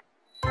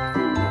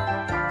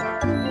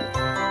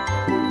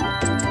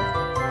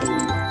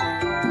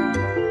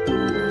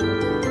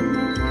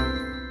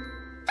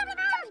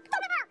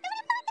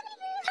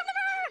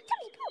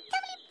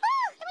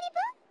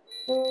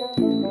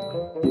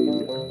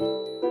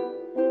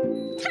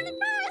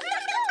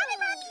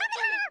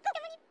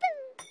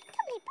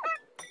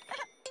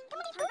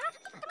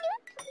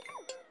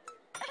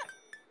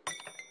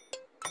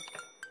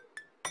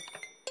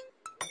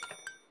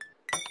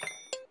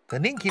 The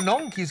Ninky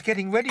Nonk is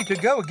getting ready to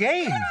go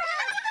again.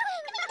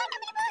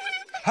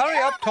 Hurry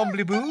up,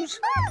 Tombliboos.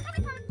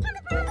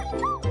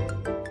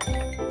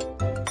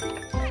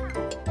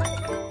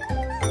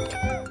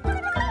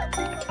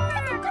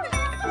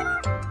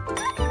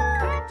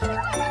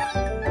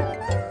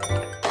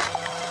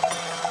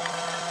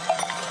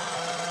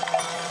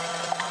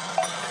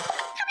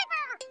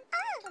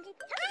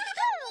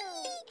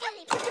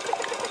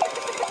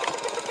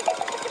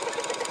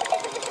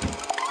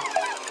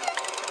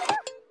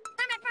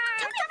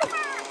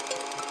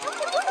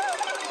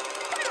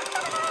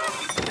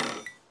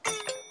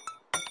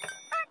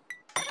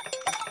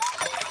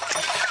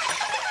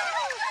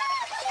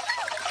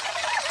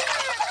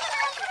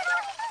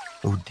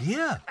 Oh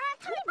dear,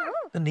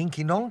 the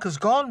Ninky Nonk has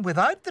gone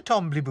without the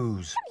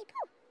Tombliboos.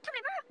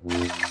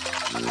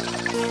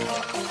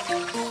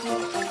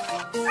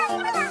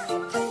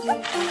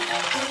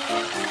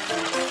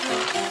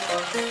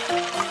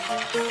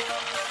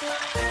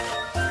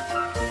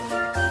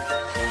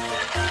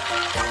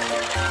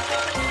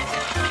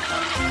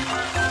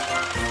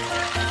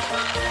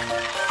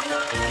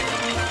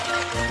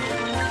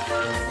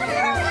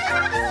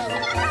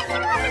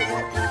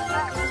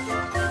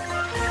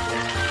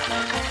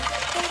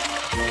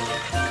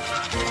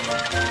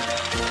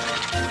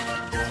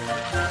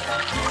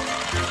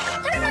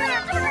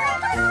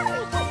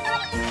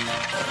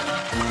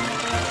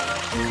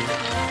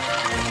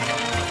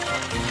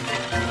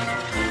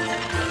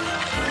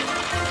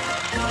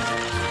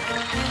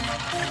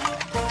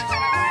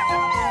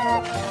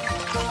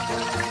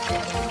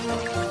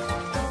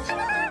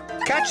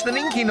 Catch the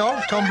Ninky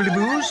Nonk,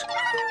 Tombliboos.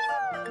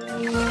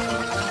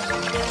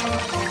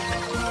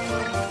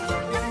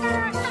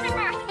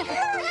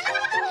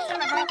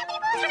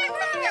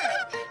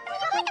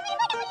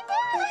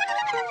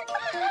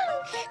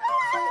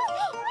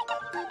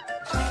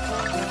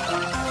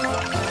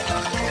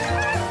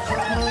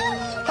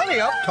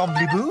 Hurry up,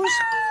 Tombliboos.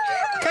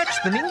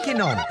 Catch the Ninky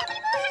Nonk.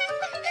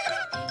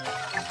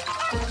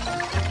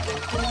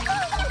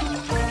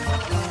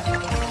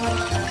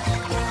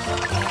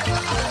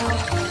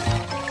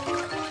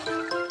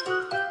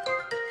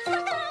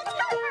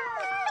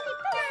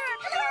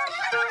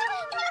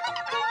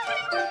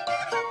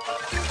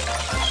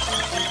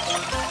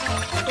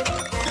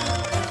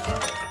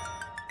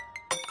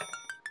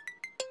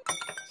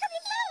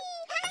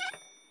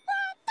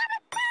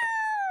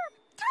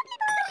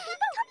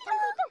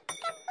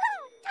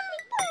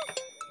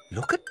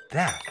 Look at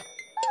that.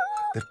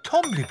 The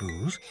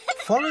Tombliboos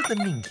followed the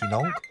Ninky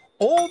Nonk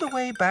all the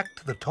way back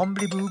to the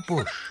Tombliboo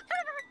bush.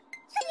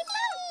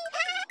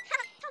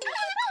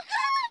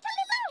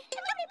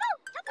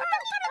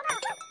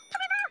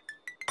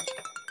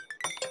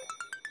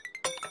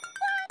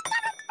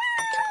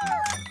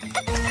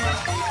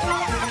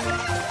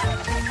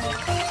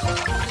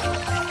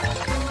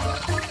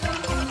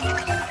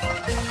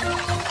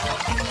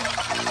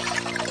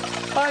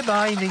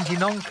 Bye-bye, Ninky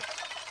Nonk.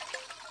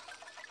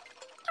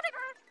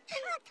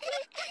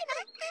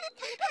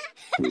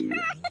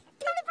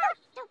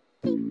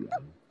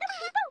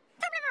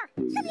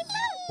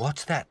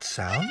 What's that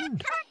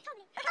sound?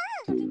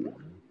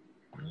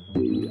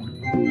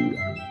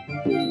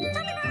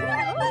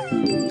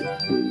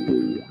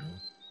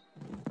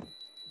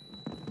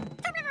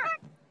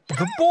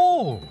 The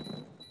ball!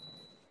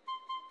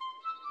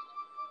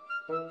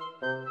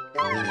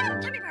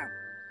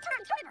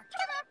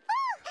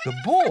 The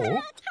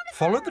ball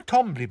followed the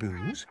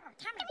Tombliboos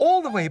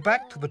all the way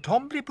back to the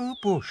Tombliboo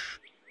bush.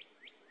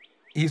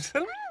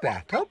 Isn't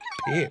that a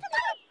pip?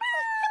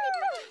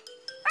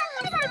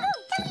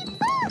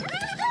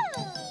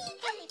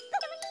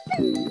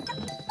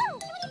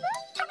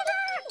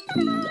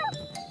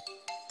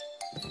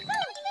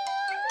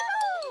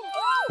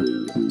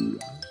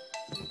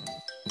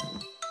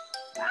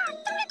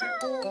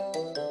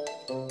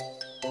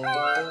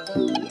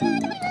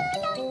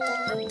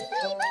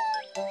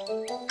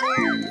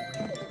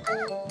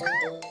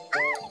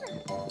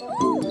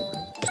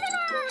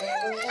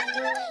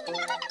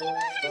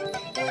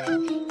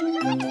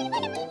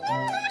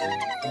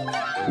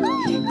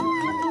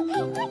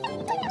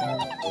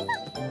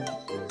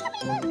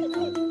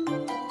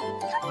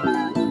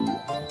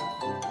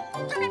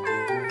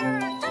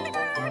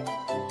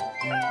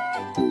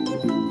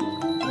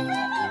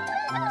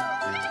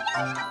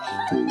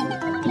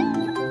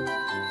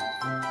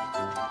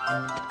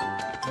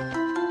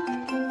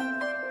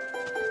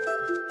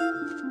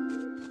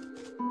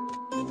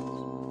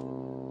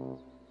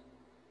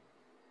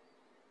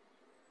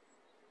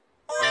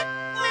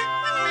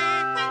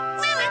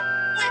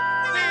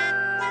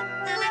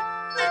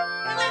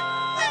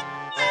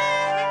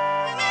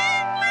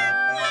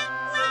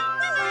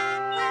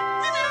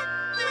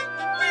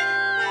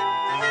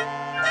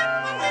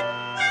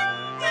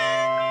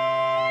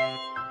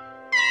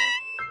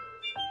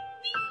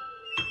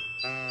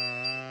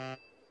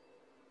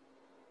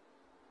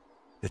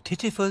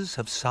 Tittifers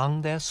have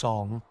sung their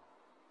song.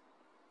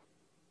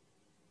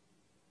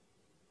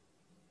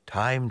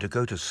 Time to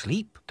go to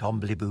sleep,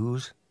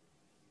 Tombliboos.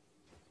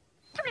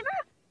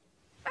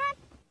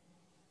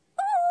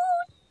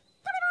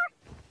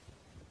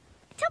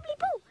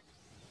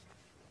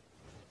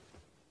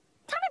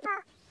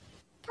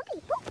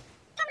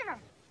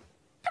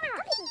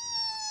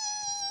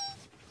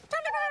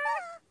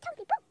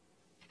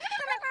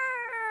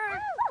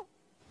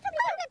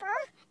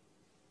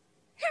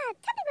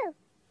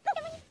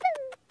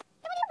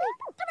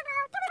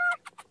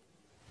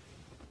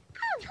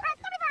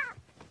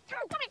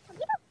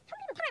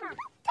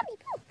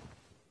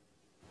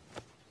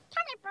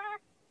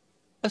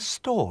 A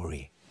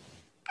story.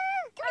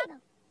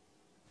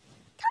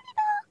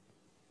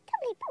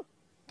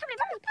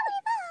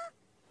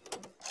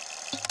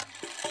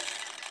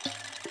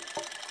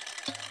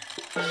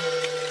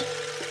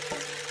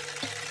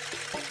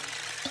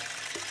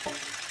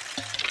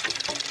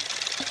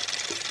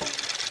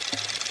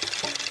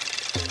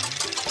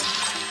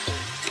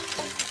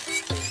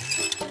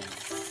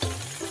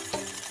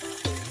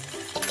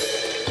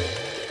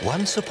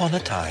 Once upon a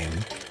time,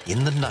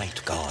 in the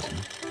night garden,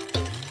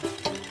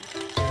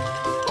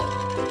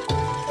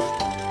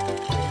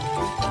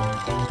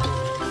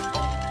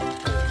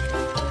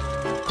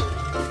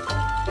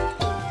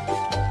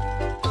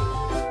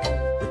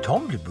 the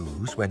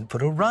Tombliboos went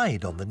for a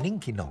ride on the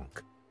Ninky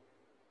Nonk.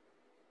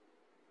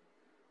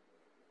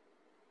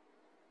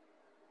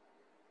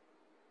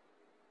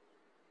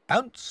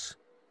 Bounce,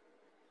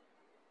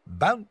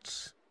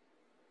 bounce,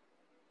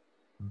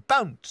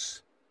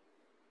 bounce.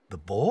 The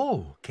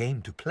ball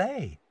came to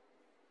play.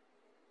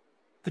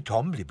 The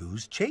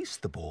Tombliboos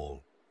chased the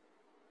ball.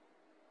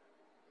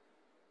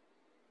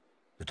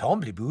 The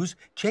Tombliboos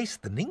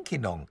chased the Ninky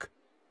Nonk.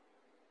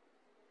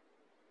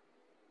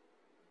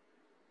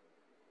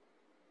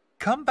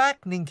 Come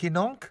back, Ninky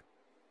Nonk.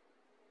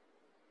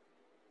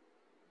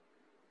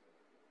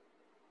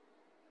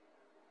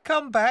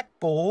 Come back,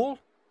 ball.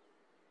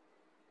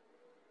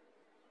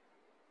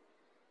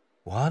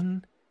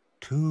 1,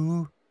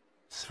 2,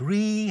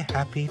 3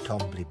 happy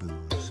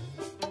Tombliboos.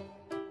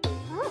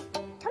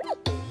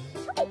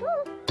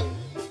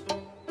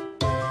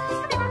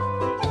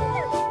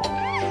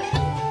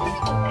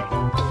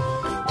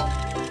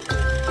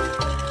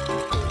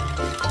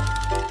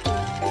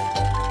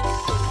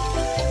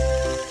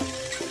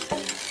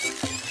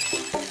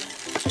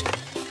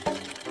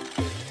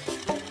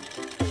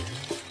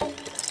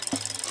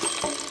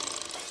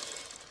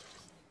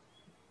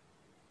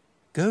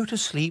 Go to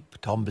sleep,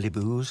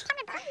 Tombliboos.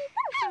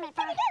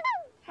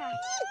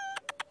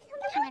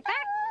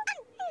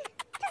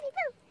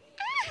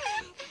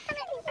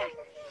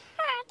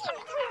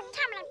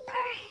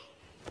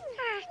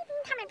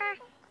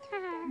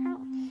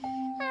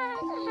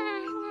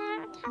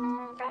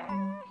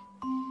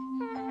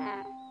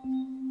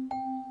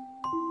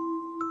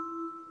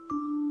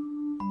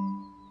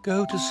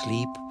 Go to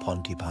sleep,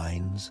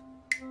 Pontipines.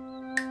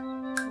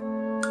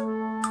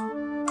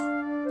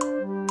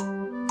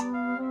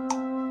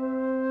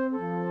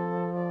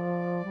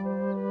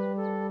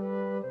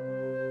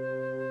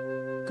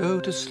 Go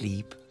to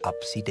sleep,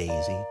 Upsy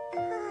Daisy.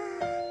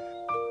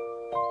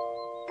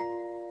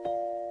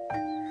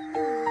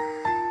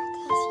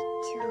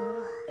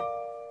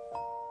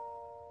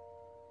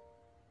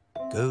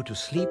 Go to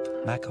sleep,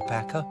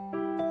 Makka.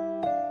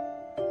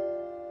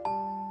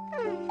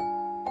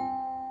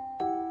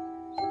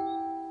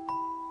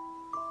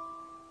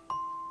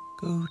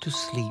 Go to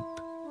sleep,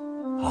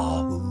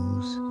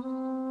 Harboos.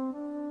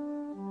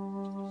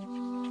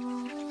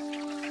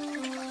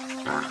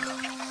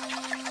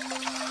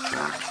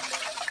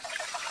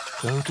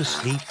 Go to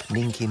sleep,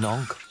 Ninky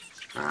Nonk,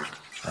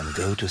 and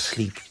go to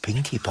sleep,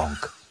 Pinky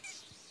Ponk.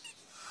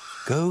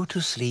 Go to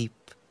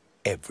sleep,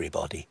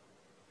 everybody.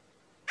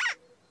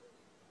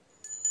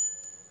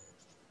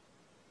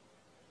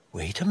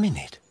 Wait a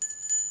minute.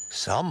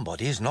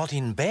 Somebody's not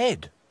in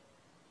bed.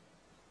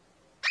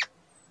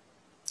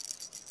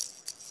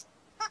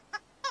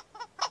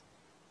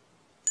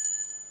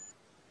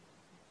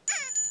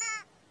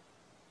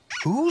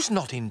 Who's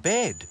not in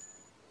bed?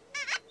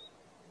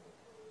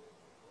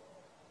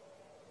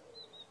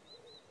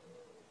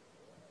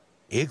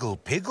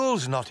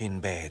 Igglepiggle's not in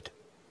bed.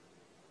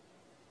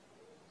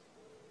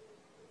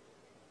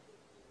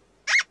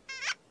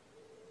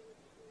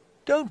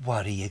 Don't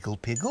worry,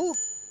 Igglepiggle.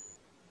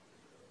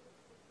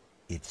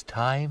 It's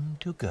time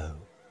to go.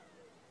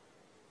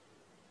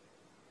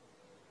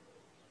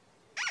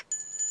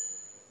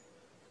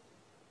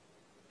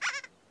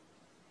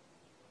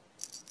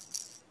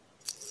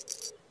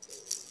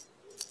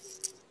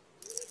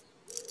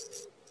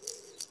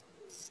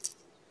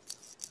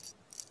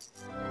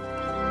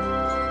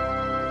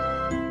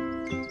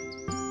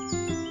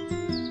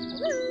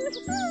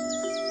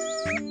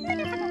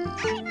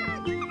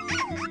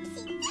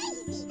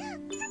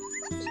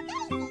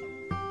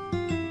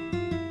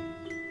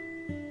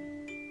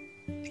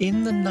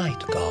 In the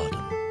night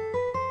garden.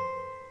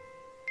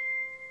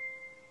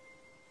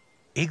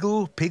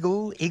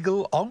 Igglepiggle,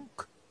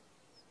 Iggle-onk.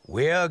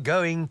 We're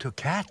going to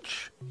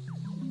catch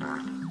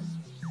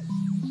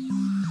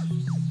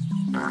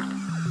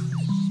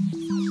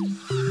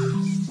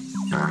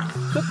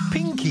the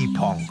Pinky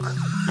Ponk.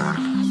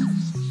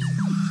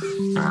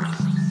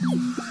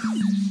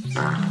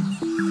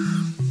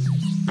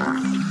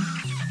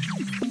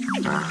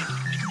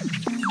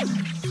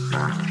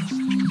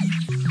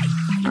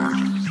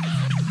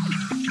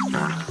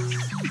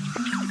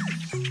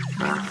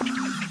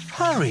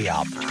 Hurry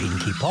up,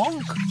 Pinky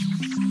Ponk.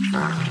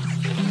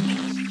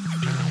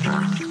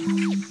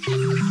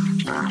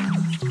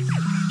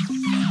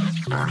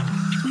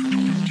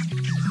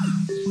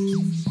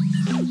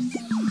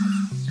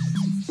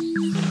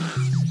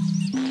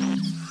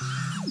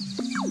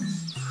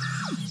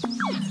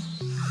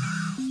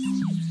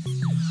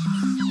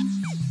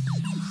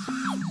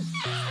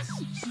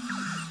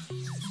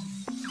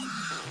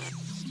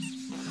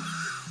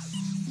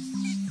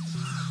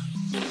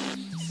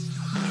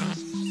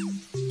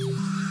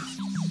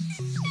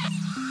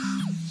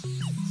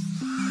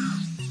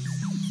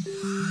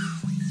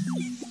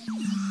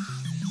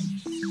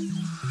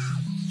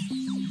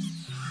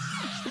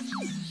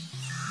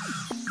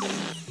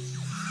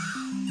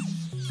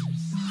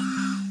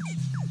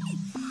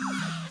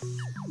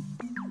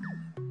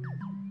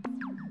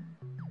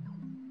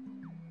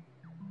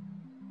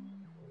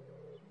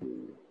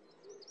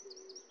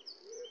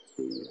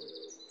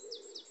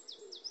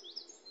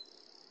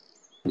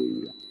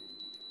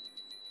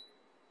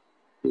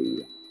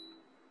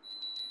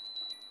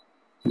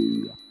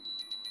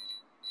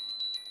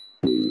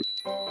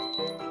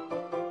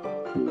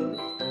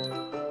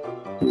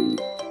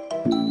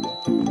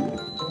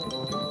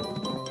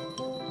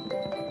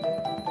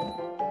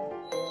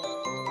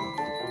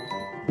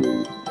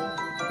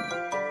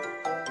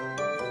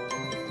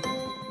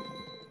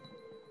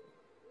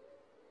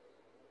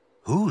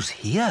 Who's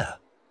here?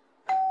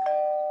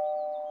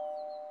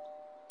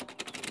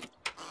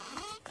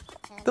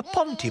 The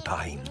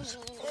Pontipines.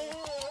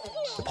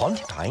 The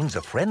Pontipines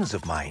are friends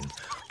of mine,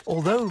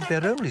 although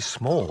they're only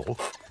small.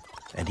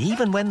 And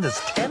even when there's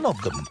 10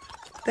 of them,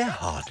 they're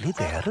hardly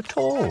there at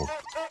all.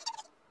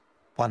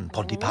 1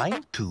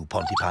 Pontipine, 2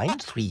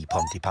 Pontipines, 3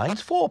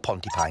 Pontipines, 4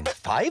 Pontipines,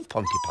 5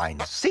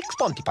 Pontipines, 6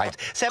 Pontipines,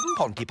 7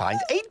 Pontipines,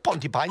 8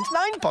 Pontipines,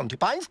 9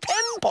 Pontipines, 10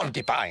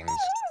 Pontipines.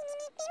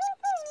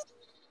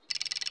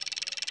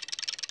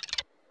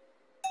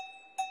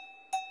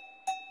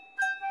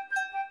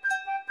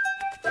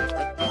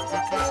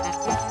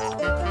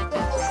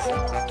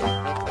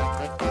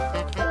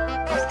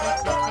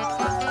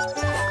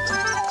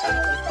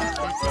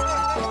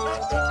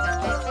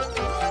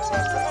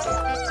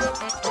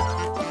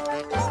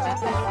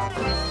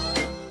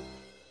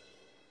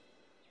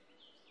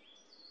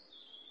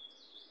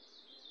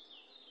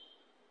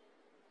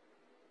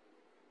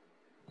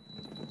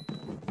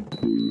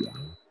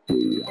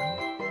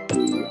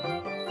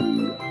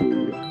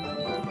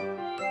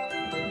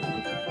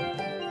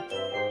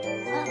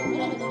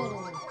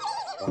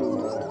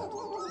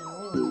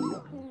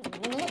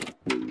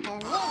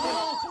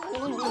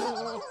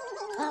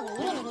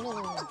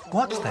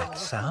 What's that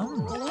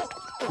sound?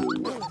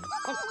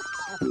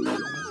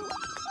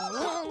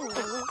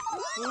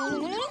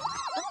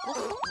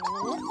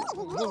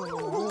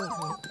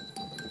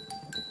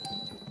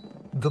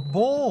 The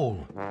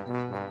ball.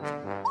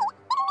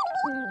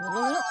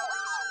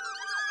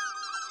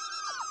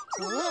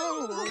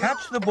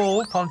 Catch the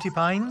ball,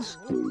 Pontipines.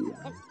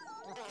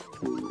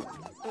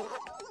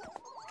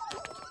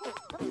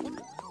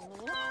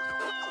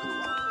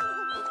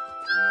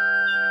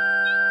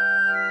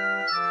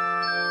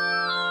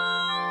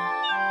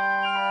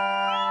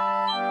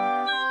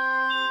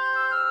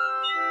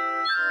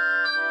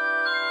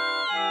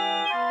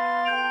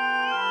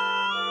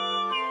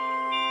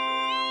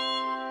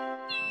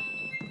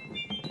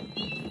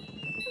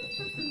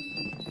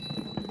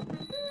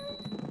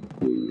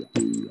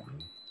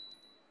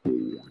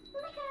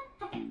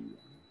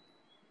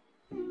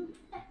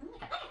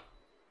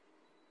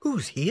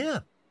 Who's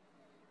here?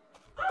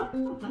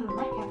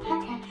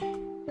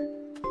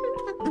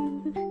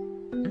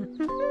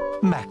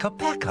 Makka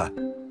Pakka.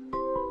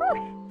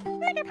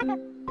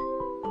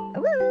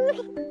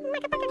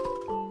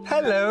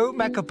 Hello,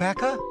 Makka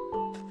Pakka.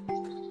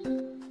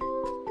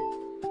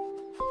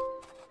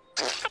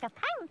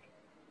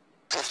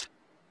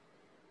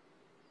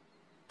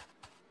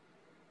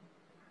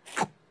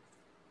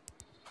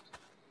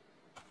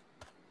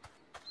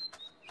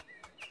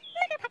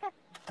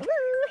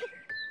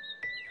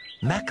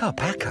 Makka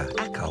Pakka,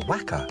 akka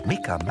waka,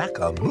 mika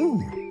maka moo.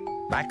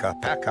 Makka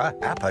Pakka,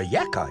 appa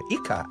yakka,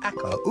 ika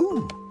akka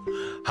oo.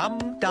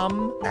 Hum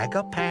dum,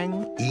 aga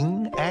pang,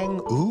 ing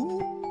ang oo.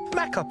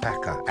 Makka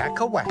Pakka,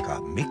 akka waka,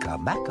 mika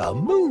maka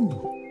moo.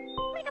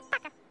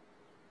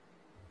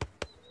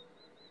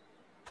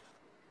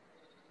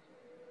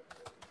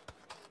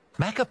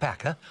 Makka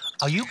Pakka,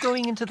 are you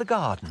going into the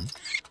garden?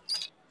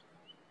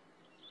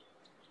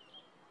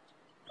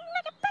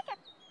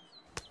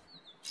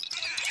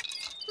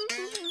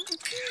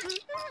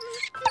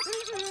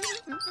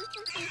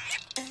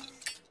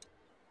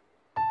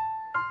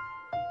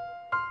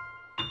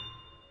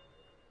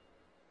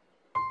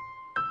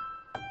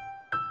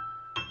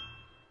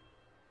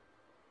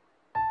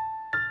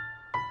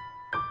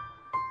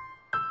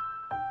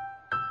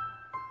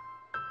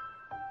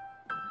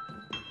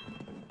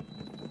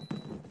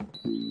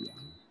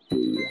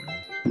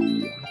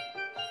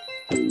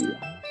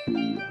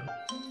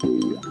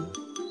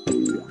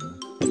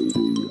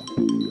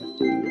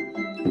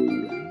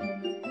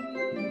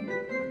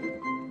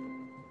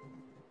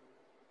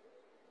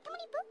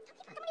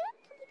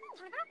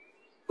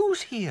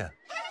 here.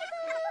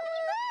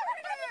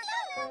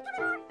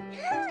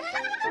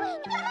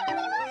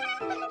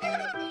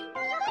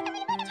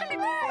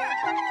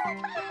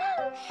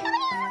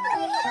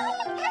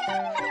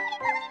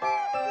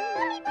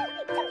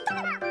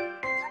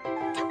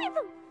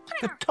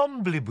 The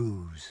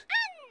Tombliboos.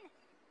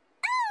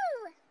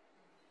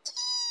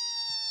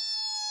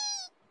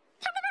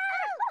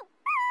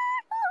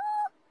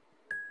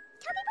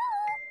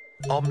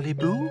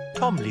 Omliboo,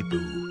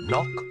 Tomliboo,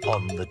 knock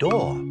on the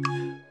door.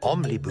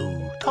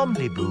 Omliboo,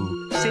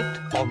 Tomliboo,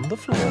 sit on the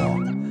floor.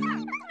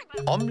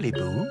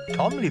 Omliboo,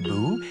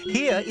 Tomliboo,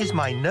 here is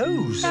my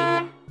nose.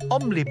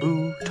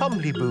 Omliboo,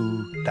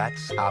 Tomliboo,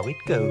 that's how it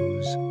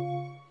goes.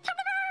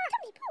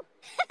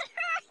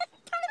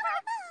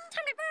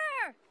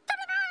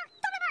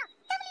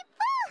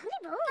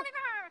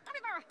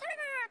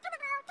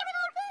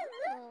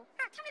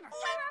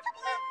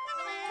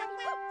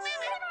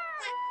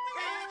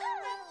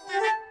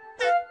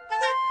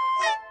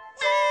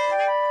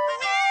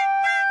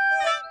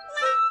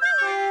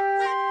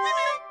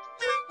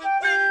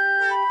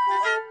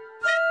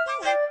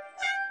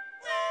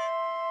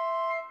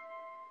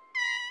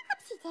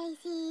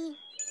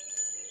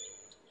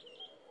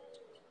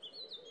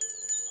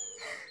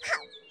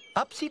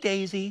 Upsy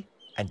Daisy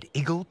and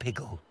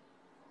Igglepiggle.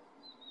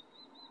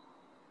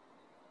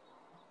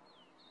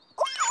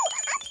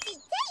 Upsy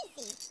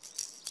Daisy!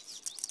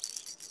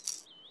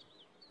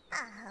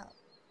 Oh.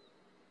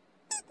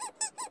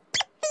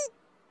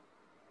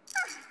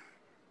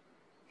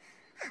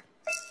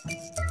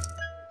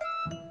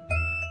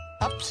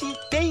 Upsy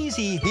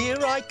Daisy, here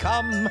I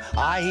come.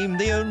 I'm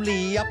the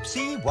only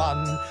Upsy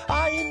one.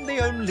 I'm the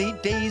only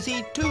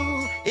Daisy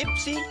too.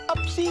 Ipsy,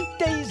 Upsy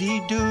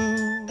Daisy do.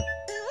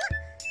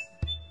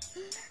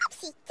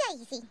 Upsy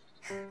Daisy.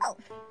 Oh.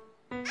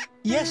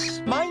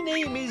 Yes, my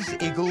name is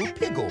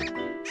Igglepiggle.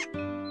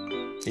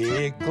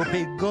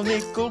 Igglepiggle,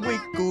 nickle,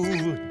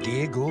 wiggle,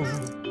 diggle.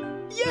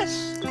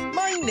 Yes,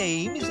 my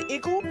name is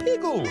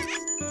Igglepiggle.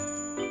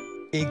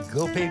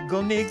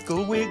 Igglepiggle,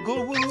 nickle,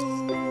 wiggle, woo.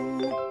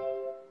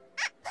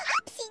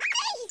 Upsy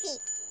Daisy.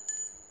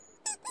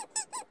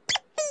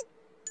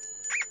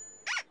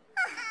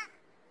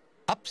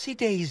 Upsy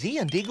Daisy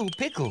and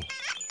Igglepiggle.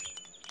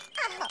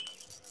 Oh.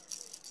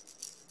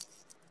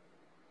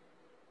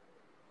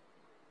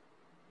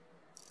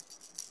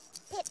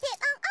 Pip, pip,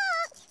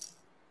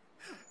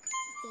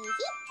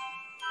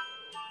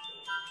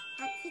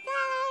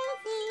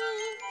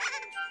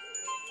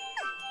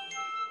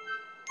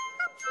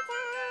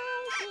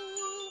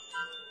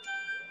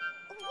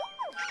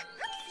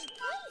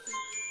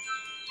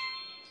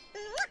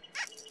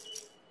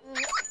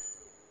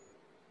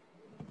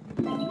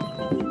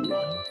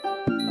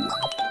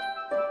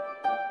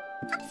 Daisy.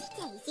 Upsy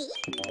Daisy.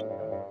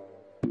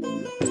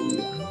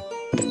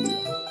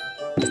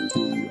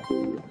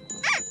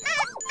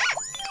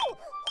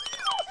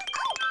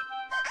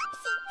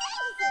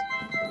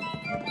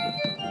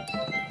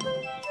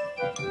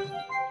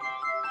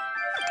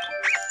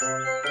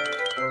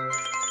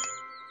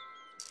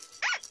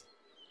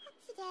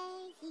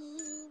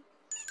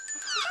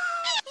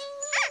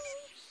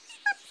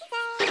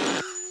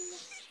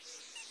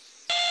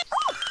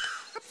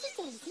 Upsy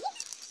Daisy.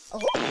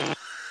 Ooh, Upsy Daisy.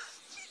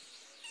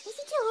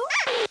 Upsy Daisy.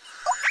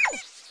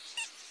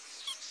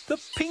 The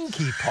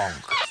Pinky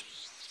Ponk.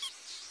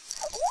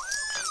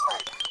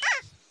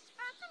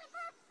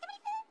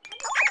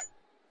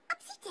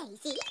 Upsy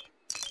Daisy.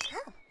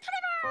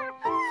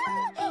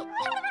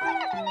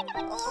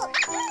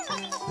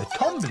 The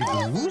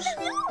Tombliboos.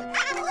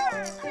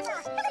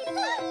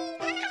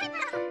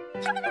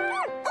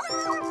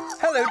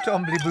 Hello,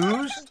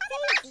 Tombliboos.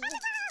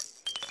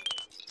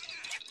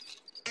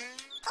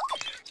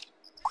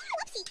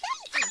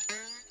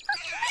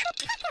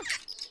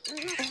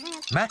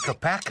 Makka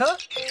Pakka.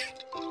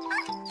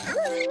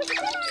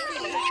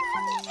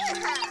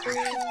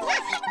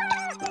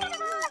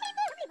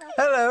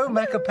 Hello,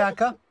 Makka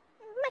Pakka.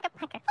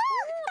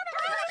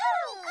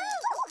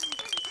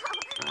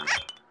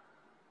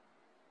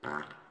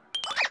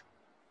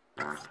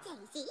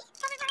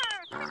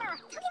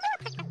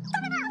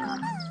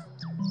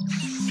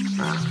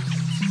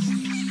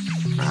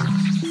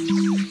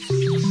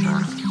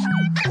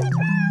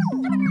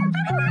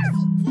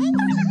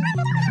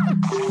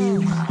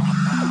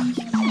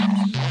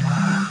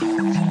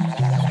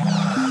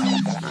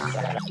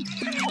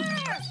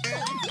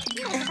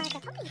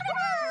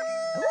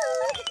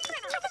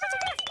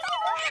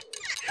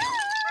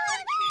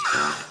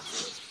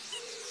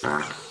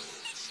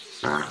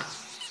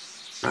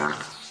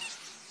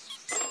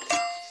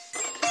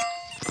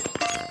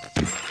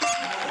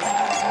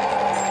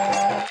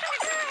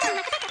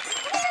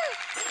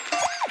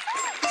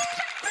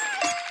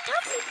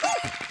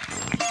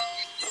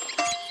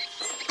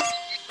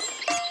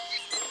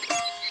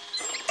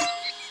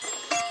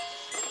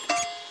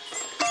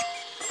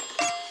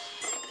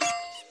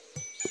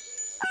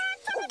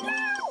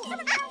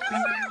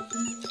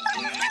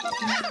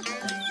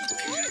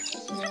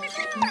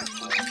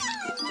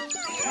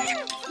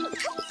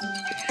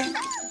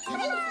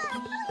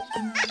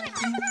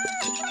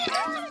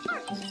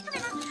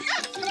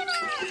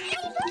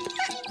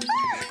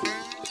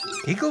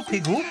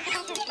 Igglepiggle,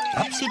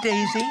 Upsy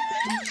Daisy,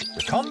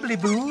 the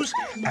Tombliboos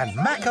and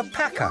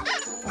Pakka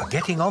are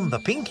getting on the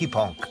Pinky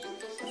Ponk.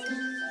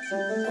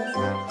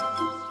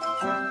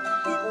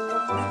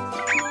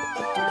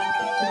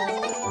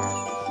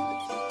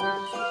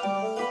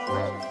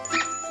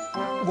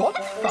 What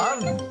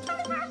fun!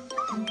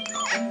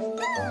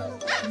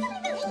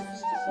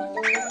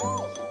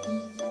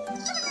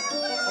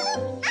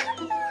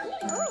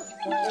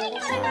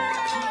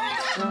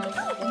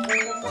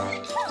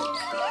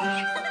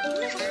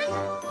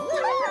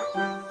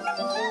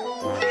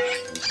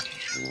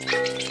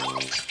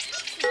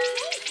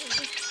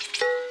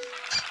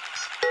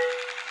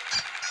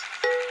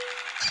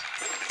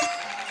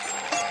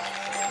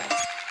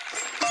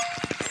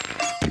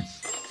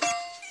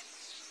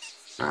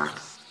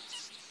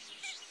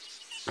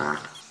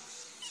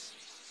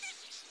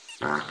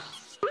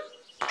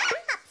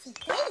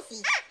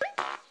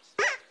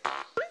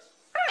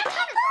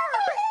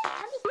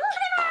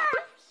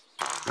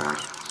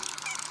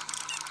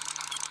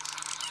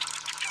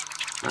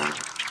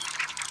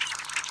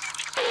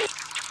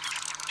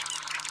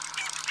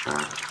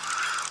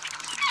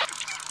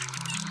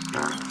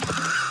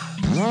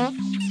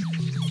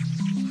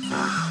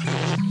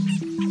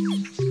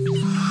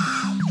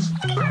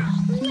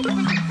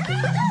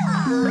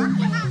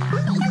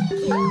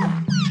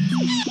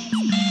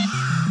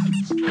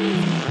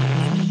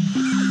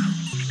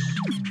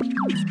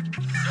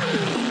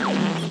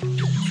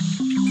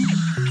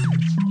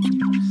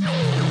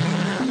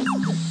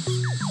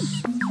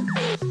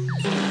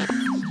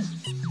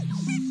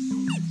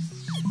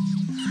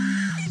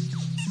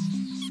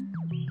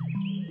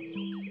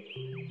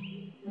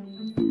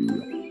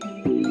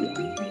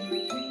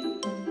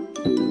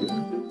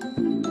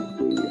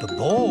 The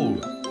ball.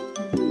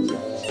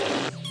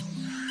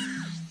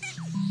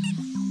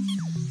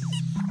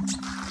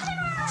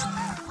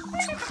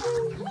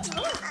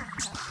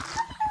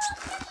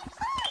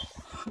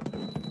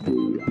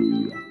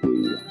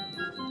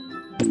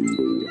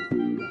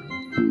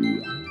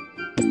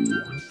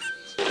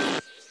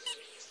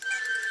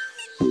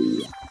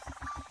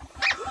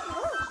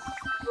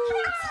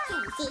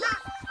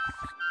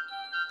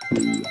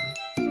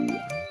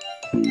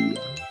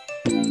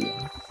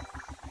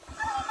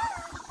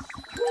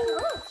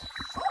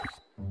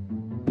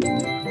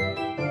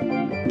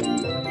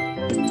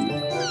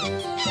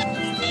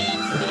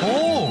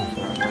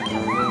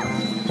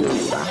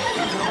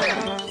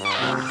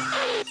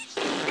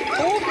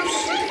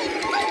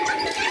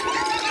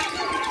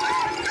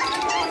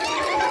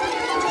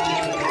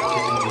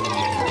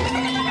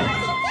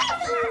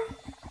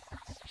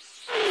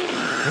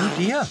 Oh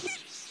dear,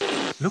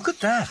 look at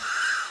that.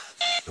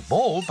 The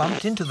ball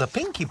bumped into the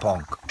Pinky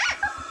Ponk.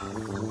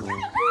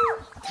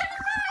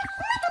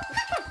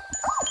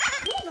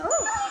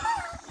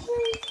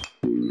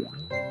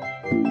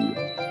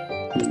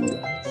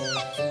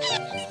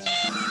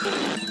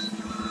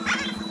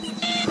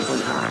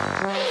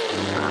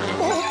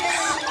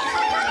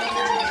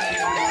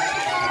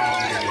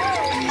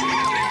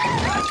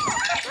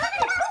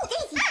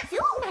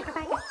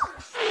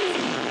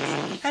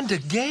 And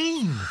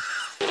again.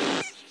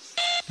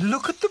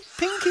 Look at the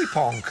Pinky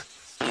Ponk.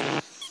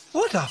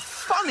 What a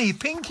funny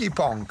Pinky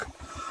Ponk.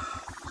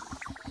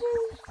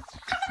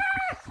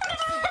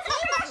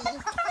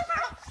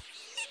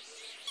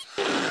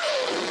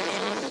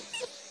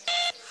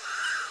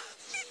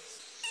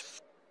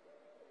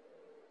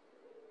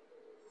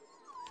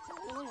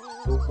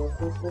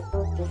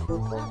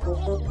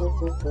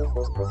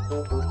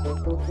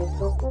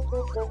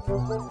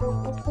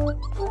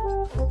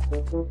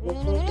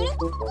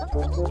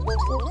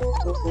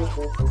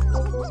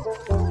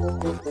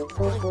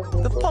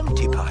 The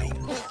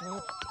Pontypines.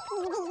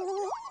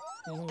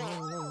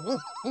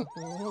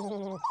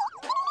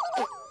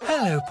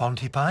 Hello,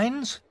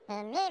 Pontypines.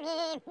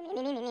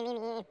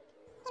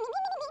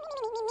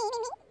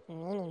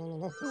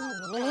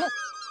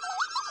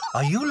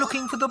 Are you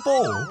looking for the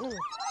ball?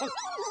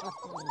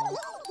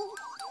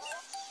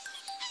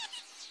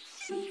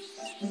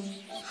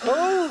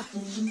 Oh,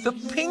 the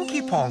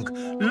Pinky Ponk.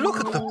 Look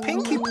at the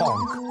Pinky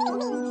Ponk.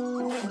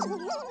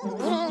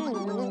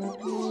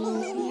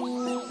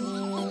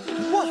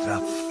 What a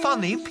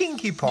funny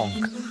Pinky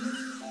Ponk.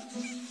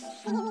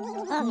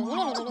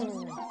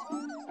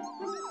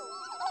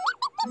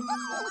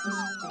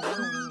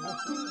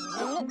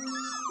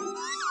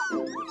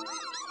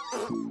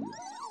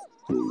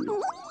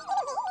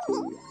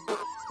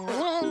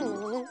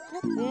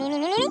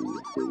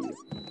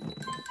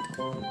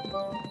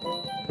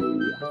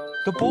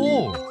 The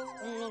ball.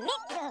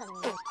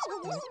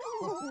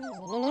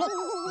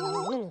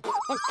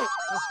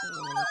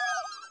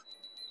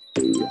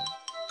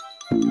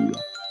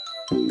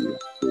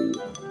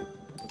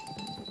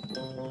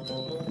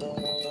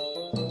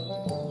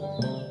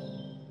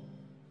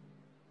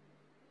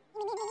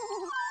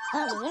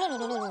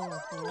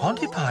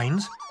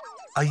 Pontypines,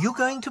 are you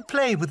going to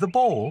play with the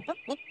ball?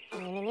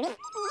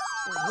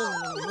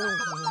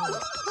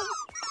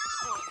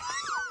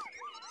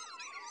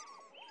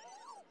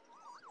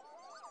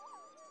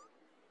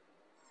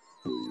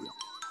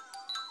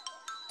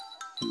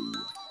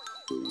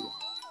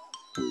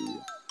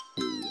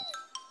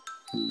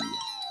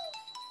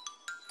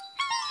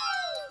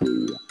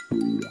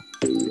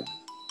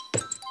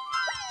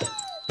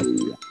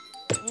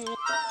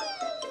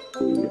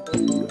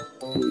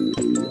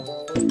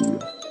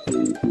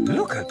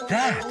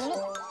 that?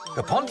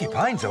 The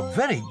Pontypines are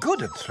very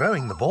good at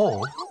throwing the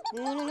ball.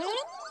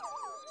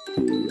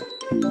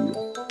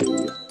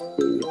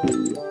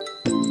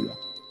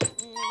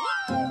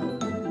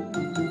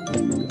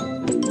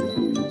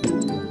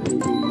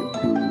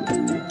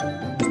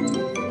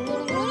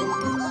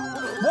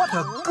 What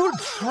a good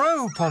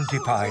throw,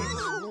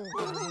 Pontypines!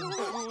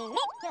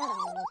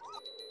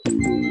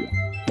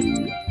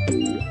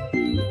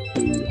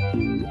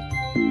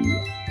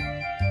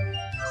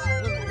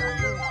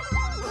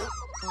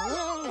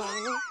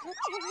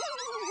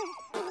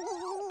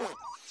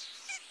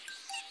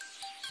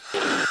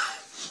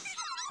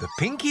 The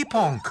Pinky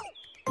Ponk.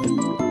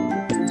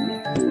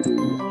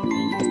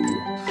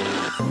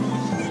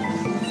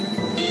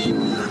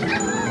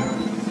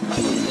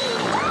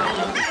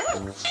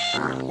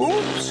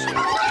 Oops!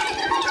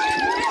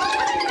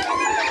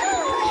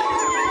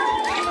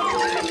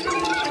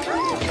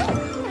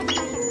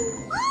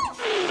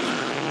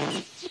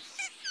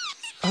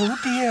 Oh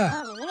dear!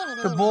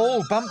 The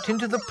ball bumped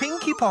into the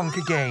Pinky Ponk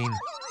again.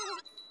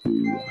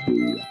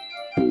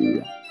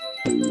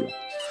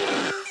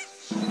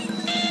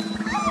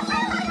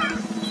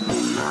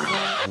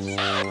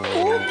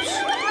 Oops!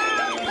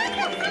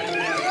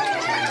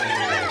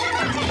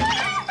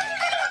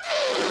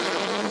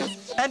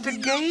 And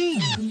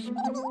again.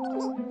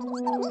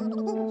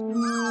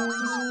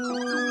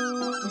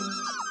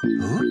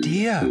 Oh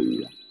dear.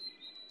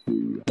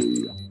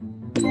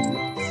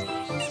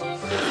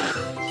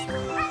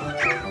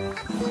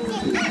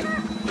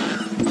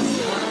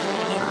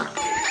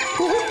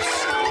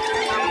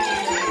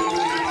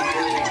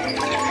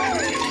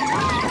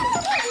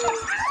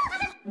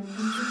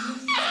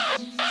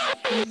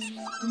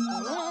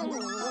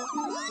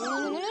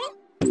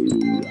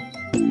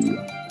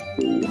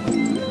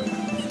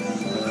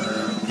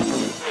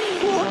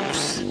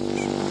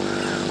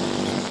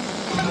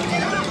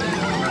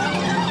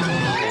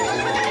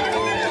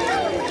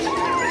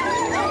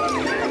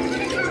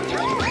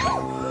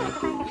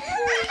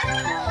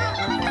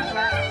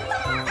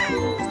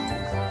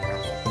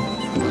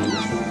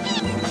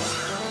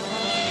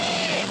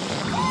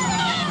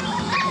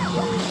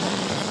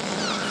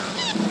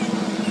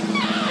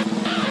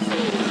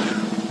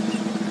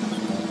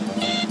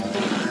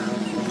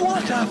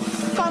 What a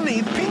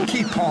funny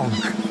Pinky Ponk!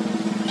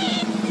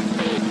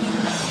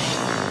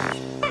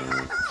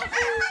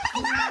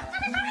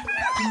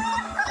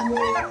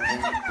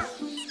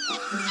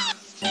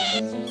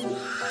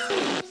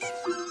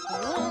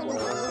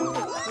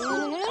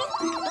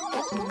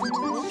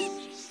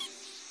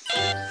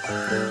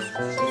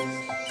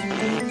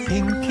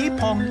 Pinky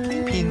Ponky,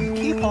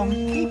 Pinky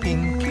Ponky,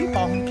 Pinky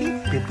Ponky,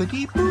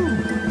 bippity-boo.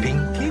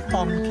 Pinky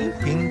Ponky,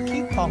 Pinky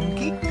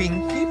Ponky,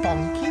 Pinky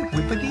Ponky,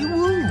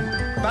 whippity-woo.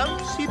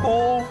 Bouncy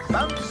ball,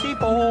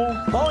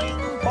 boing,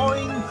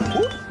 boing,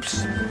 whoops.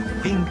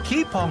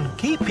 Pinky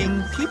Ponky,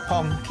 Pinky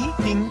Ponky,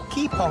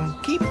 Pinky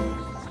Ponky,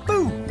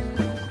 boo,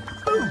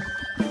 boo,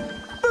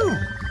 boo,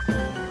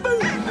 boo.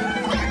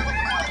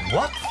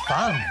 What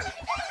fun!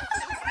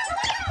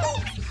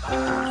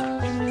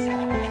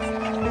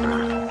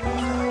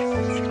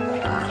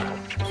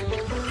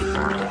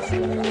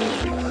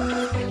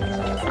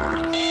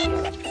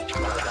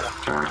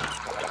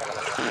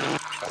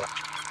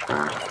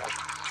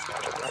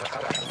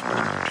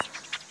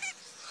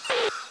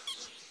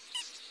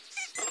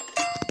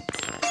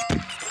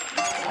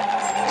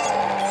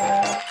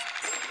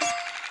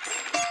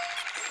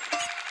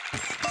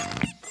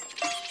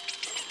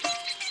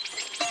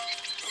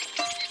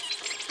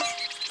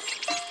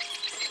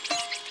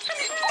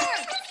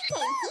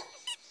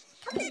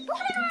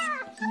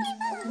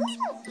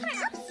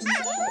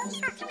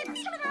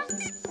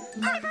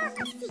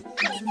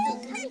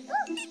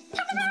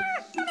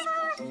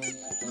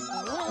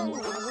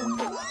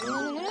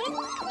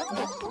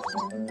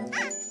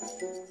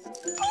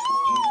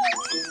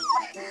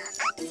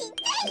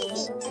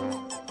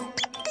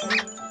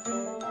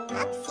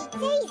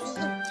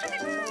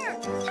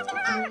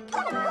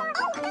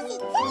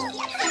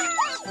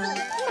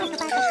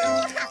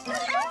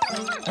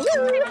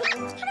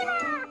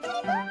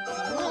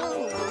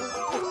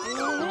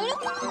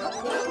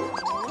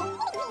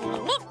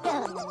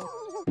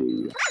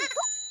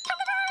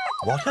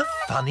 What a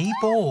funny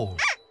ball!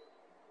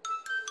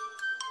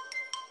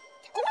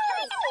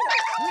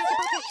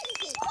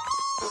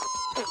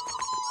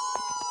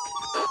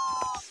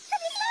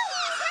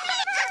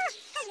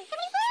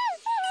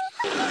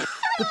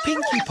 The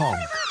Pinky Ponk.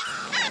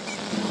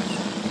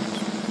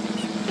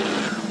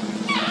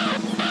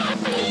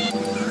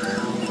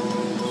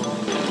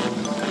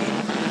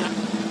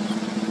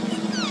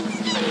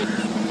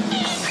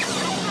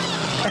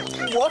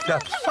 What a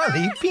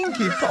funny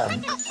Pinky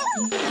Ponk!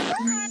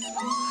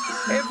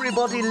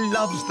 Everybody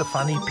loves the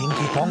funny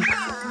Pinky Ponk.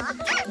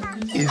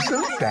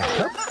 Isn't that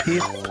a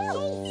pip?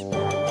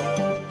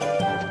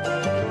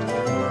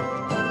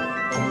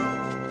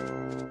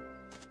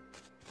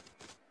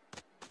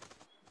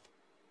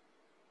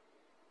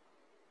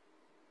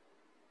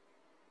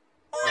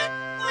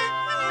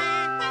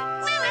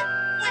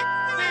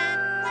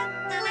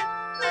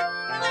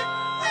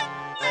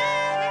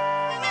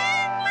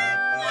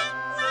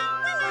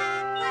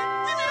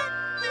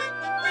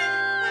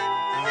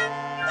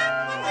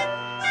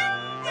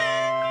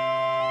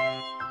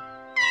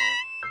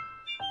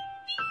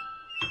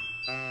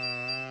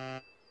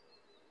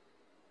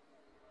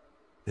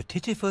 The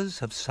Tittifers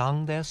have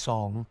sung their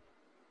song.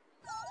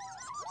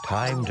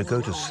 Time to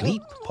go to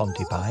sleep,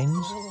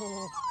 Pontipines.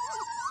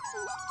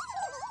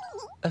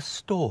 A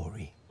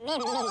story.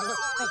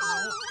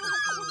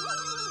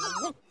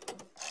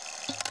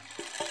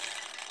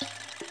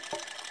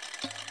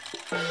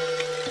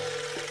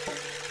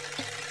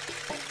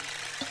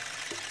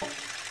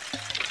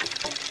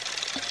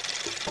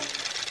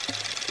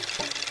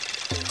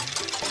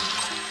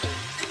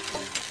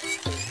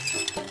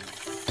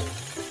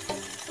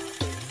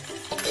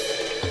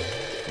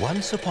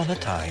 Once upon a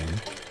time,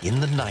 in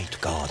the night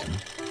garden,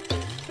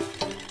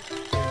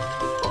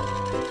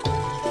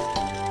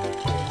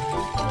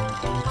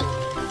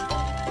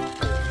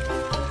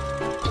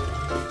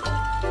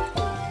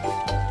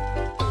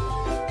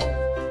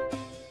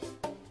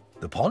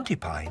 the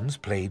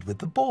Pontipines played with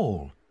the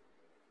ball.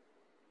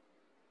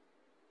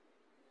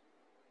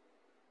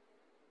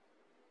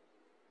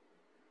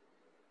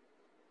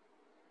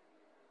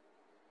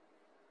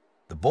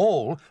 The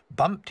ball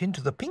bumped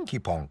into the Pinky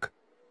Ponk.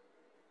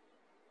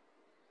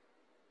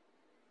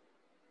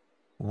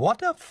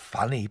 What a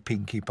funny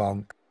Pinky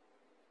Ponk.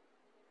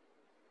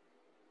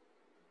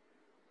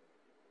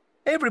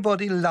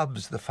 Everybody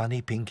loves the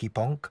funny Pinky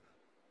Ponk.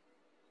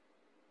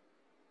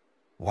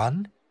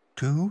 1,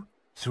 2,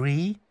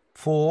 3,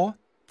 4,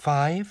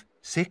 5,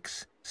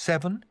 6,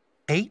 7,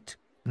 8,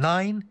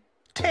 9,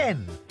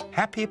 10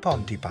 happy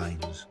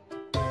Pontipines.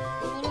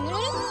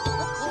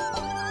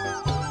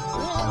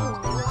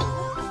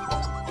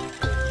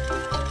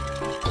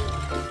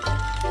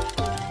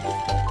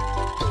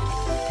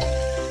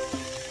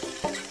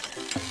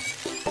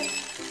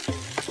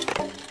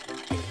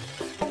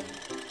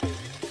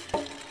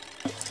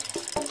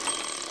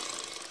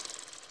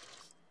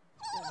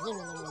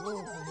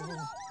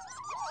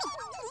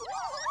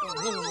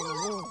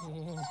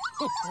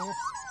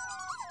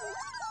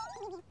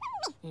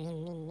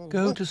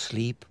 Go to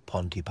sleep,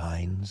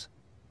 Pontipines.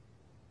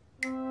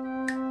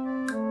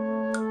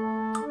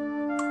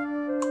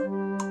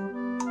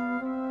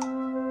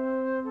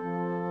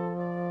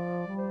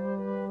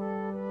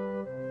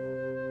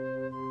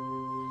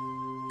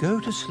 Go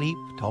to sleep,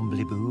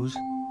 Tomblyboos.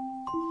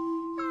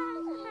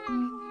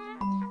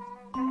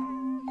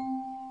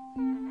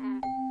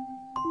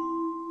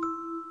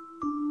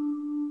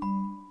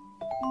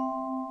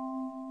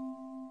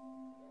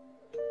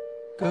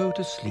 Go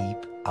to sleep,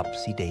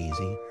 Upsy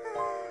Daisy.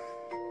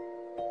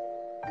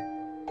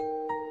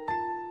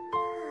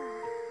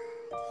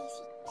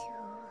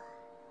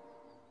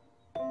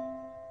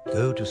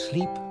 Go to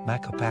sleep,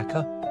 Makka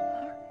Pakka.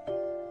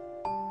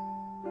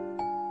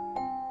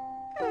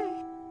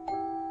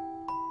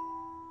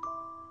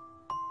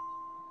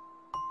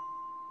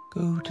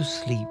 Go to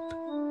sleep,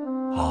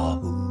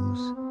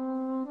 Hahoos.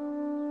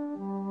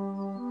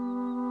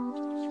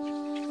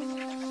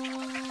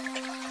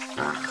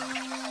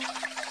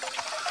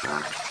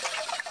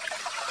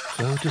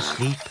 Go to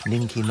sleep,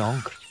 Ninky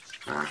Nonk.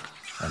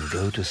 And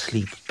go to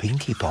sleep,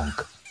 Pinky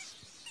Ponk.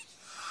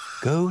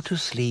 Go to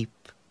sleep,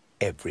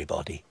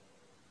 everybody.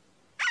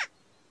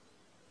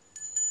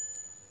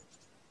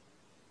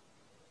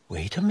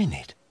 Wait a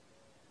minute.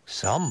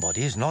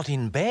 Somebody's not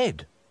in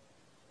bed.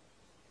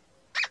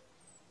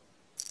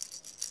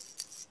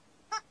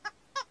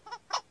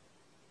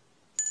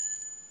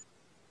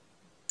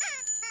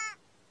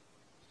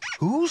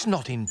 Who's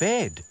not in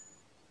bed?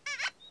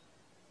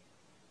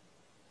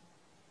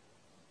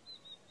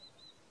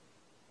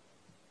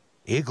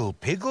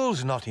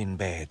 Igglepiggle's not in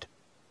bed.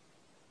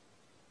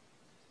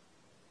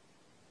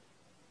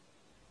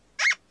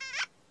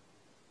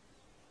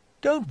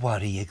 Don't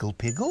worry,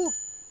 Igglepiggle.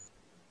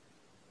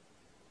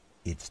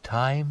 It's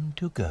time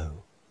to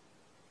go.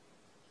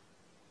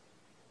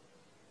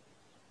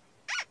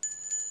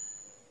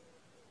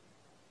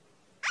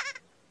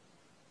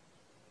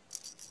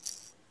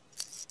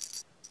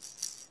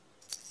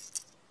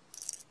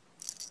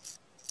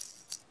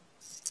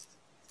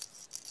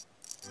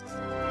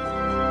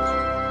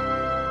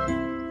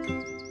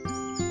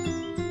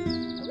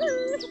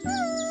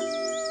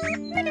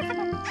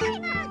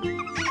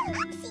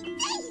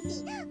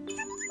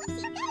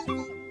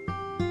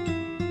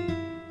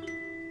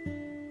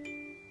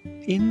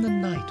 In the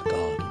night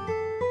garden.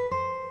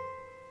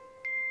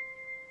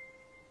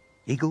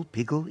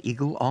 Igglepiggle,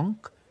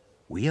 Iggle-onk,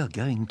 we are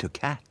going to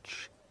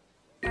catch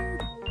the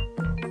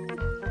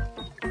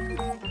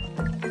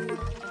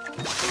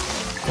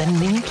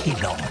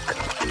Ninky-nonk.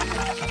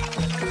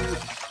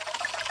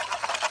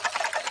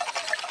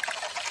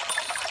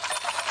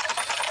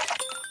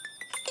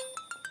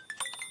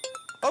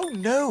 Oh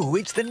no,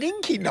 it's the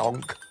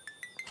Ninky-nonk.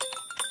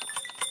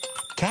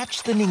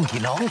 Catch the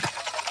Ninky-nonk.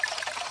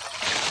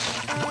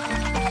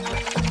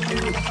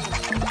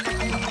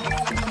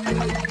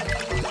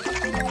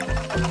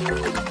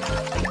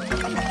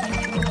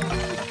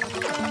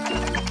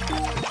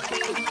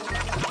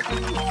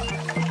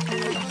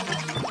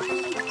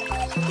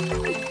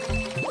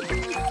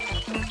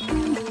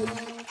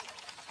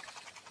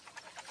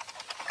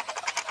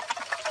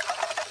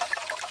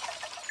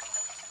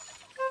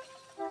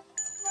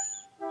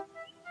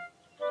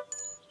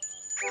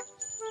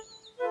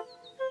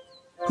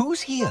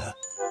 Who's here?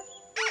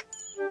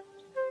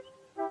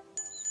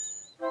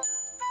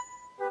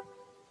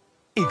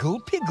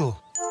 Igglepiggle.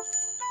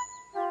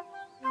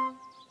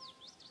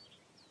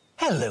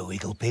 Hello,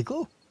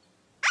 Igglepiggle.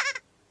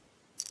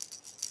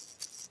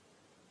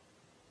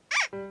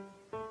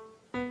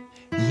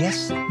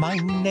 Yes, my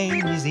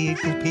name is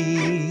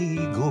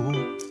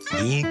Igglepiggle.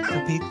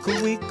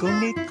 Igglepiggle, wiggle,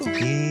 nickle,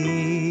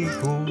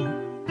 giggle.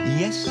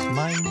 Yes,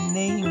 my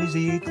name is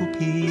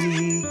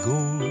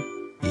Igglepiggle.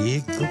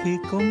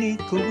 Igglepiggle,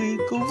 nickle,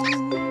 wiggle,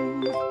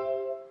 woo.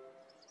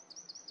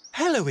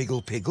 Hello,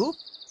 Igglepiggle.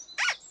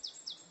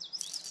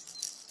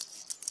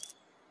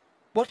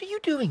 What are you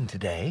doing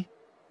today?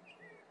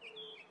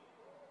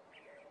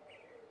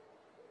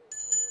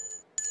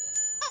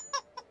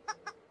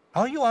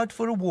 Are you out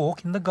for a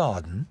walk in the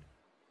garden?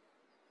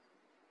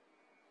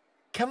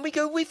 Can we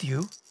go with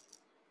you?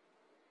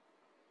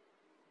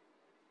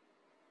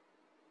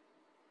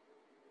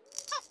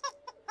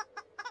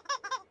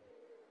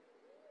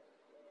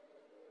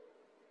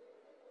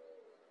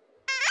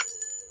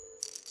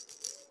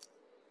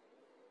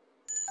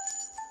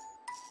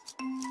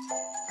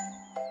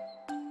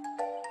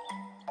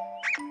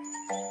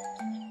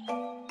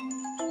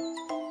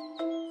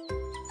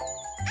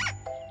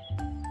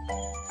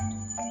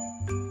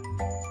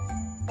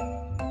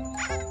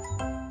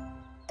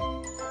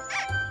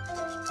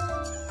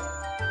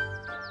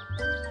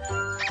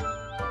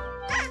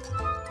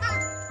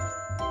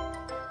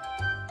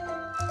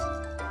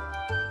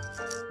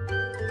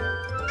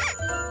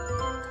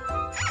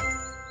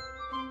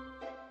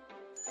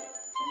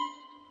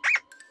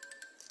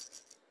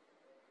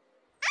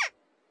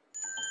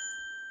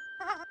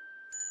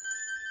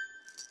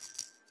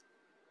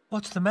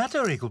 What's the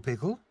matter,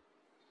 Igglepiggle?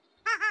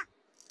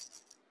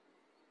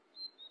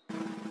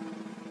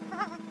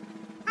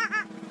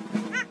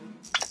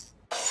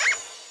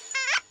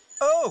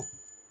 Oh!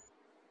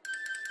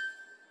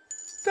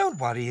 Don't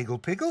worry,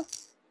 Igglepiggle.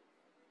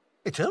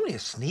 It's only a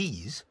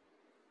sneeze.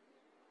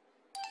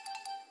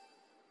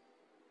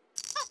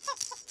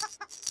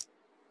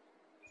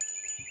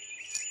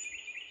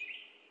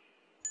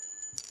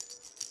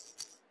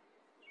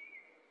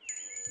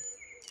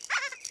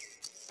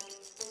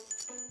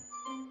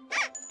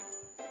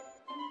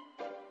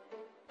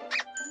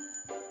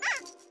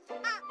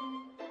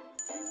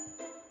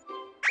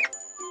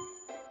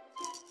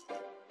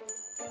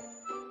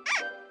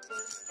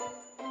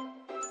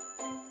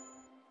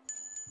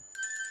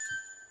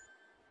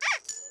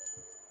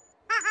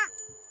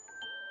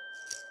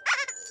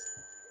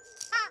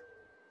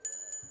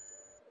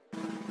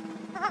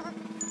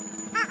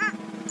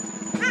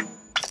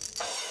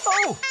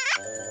 Oh!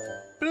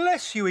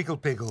 Bless you,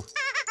 Igglepiggle.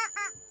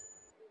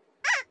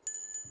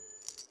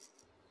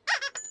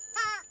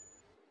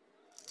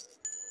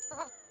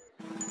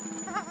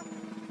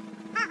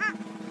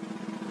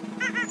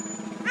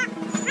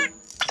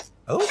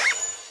 Oh!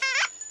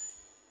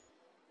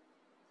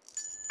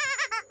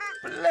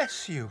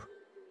 Bless you.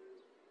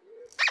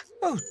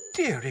 Oh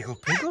dear,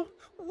 Igglepiggle.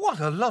 What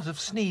a lot of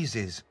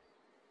sneezes.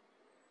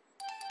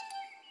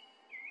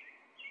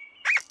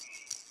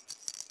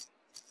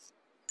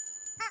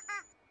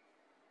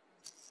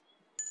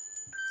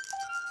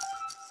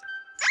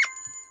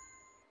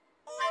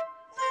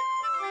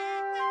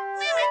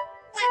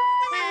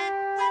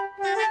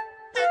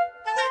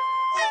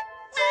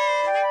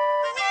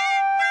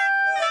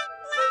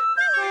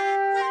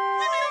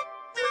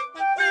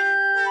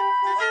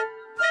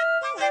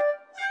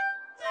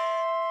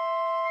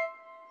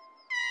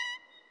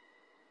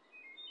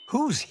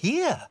 Who's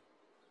here?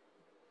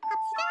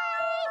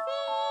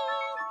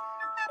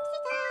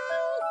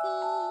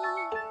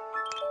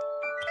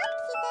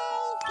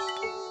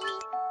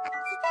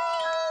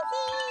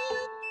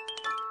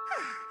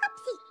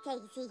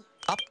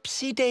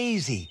 Upsy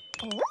Daisy.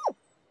 Oh.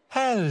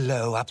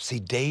 Hello,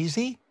 Upsy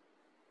Daisy.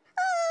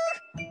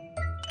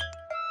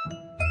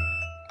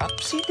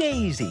 Upsy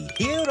Daisy,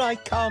 here I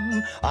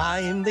come.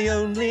 I'm the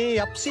only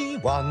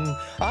Upsy one.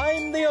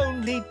 I'm the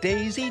only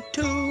Daisy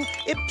too.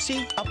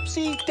 Ipsy,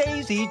 Upsy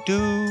Daisy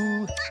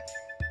do.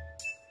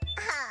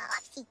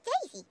 Upsy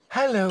Daisy.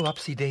 Hello,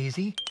 Upsy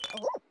Daisy.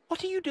 Oh,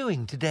 What are you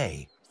doing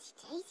today? Upsy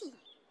Daisy.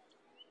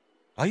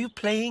 Are you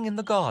playing in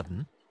the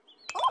garden?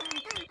 Oh,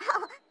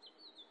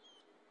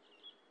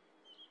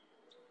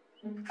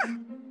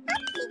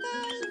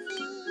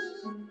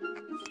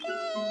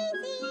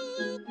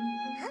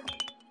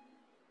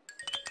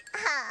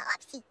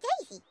 Upsy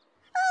Daisy.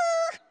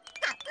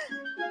 Upsy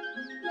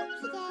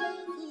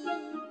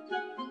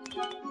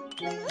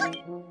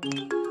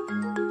Daisy.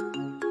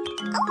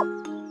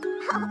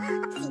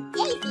 Upsy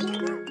Daisy.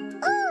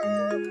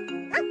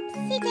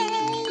 Upsy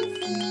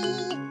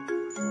Daisy.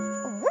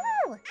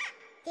 Ooh,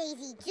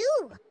 Daisy do.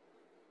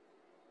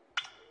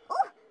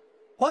 Oh,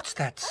 What's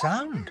that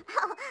sound?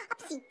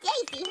 Upsy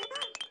Daisy.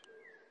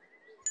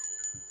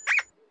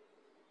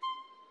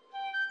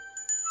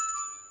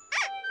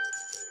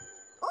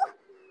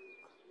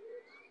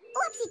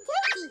 Upsy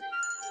Daisy.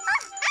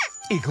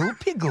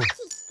 Igglepiggle.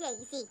 Upsy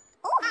Daisy.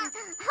 Oh,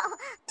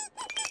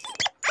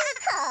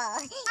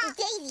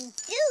 Daisy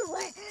do.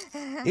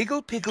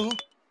 Igglepiggle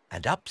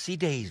and Upsy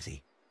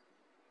Daisy.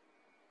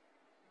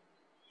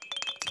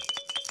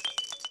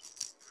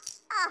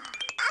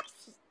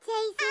 Upsy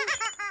Daisy.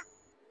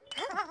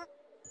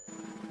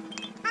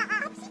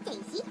 Upsy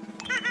Daisy.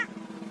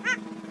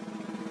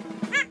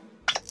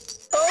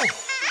 Oh,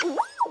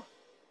 Ooh,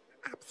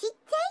 Upsy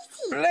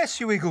Daisy. bless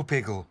you,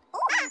 Igglepiggle.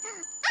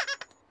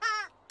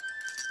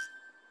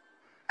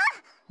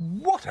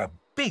 What a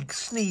big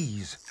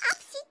sneeze.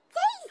 Upsy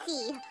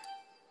Daisy.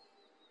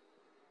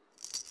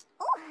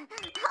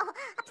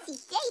 Upsy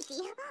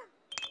Daisy.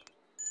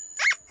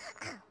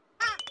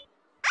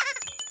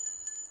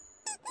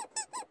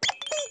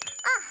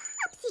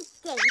 Upsy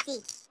Daisy.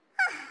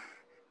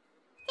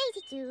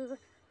 Daisy too.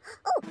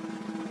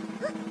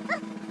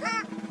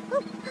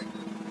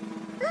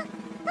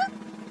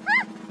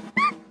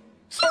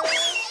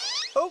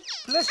 Oh,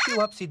 bless you,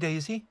 Upsy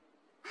Daisy.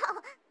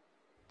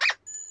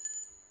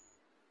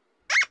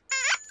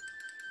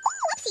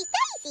 Upsy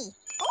Daisy.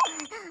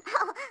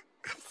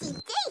 Upsy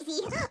Daisy.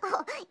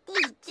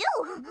 Daisy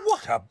too.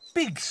 What a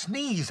big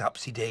sneeze,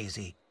 Upsy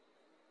Daisy.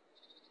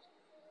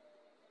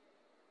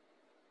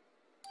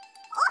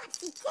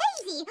 Upsy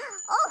Daisy.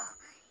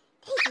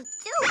 Daisy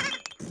too.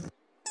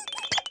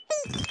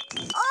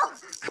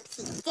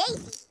 Upsy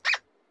Daisy.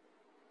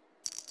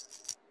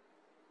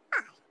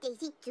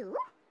 Daisy too.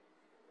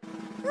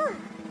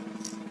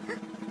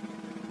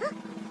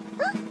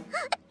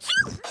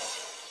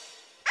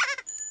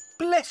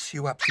 Bless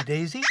you, Upsy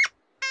Daisy.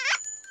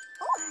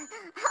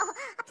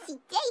 Upsy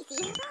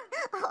Daisy.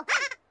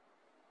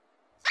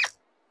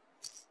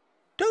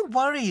 Don't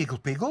worry,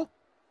 Igglepiggle.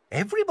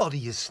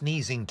 Everybody is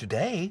sneezing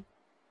today.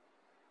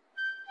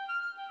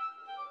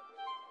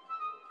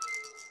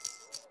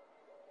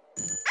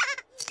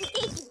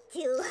 Daisy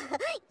too.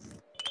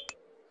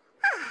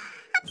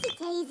 Upsy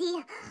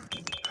Daisy.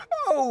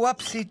 Oh,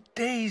 Upsy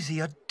Daisy,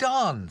 a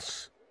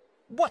dance.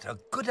 What a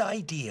good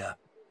idea.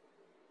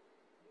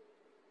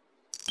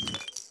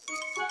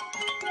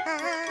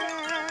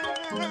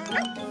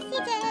 Upsy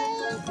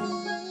Daisy.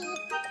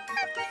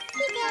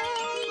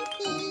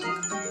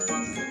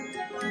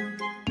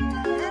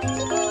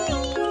 Upsy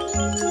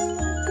Daisy.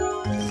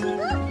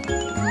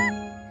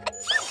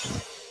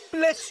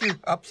 Bless you,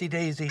 Upsy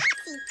Daisy.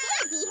 Upsy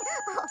Daisy.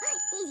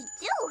 Daisy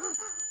too.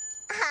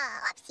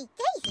 Upsy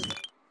Daisy.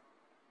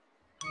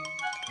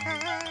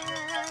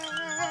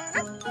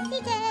 Upsy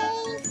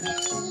Daisy.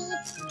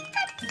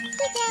 Upsy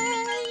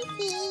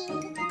Daisy.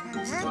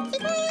 Upsy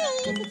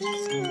Daisy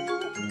too.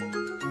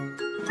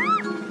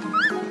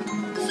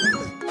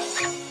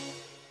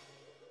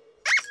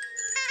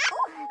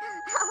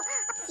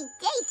 Upsy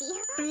Daisy.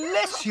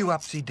 Bless you,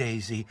 Upsy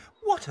Daisy.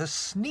 What a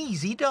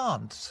sneezy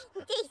dance.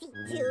 Daisy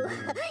too.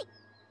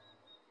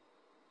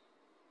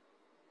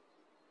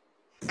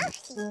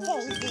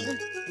 Upsy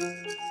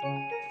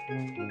Daisy.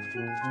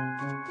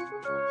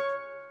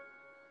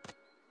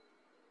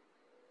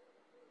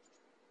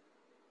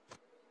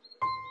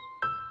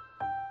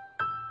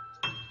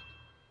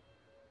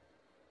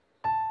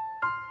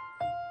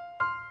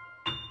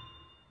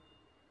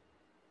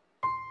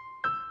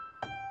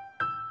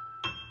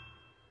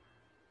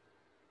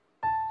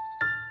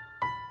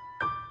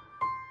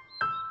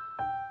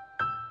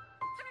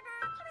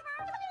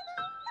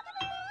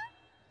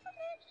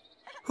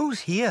 Who's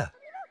here?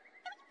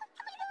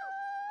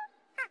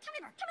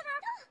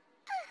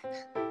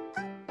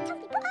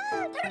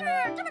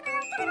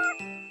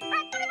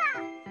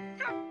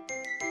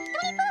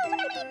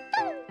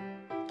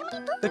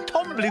 The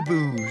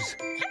Tombliboos.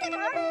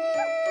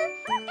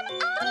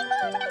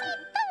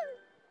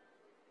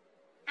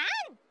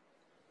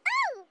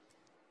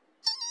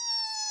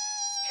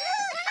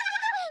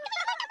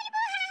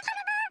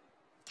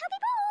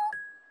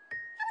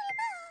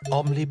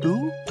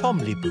 Omliboo,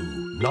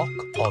 Tomliboo, knock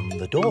on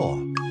the door.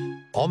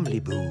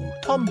 Omliboo,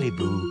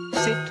 Tomliboo,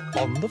 sit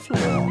on the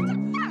floor.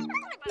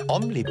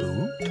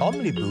 Omliboo,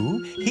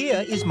 Tomliboo,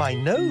 here is my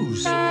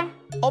nose.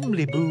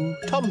 Omliboo,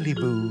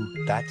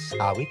 Tomliboo, that's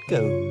how it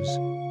goes.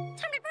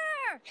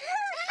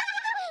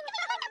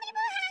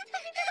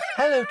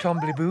 Hello,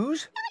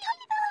 Tombliboos.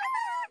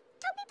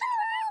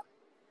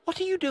 What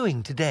are you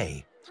doing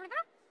today?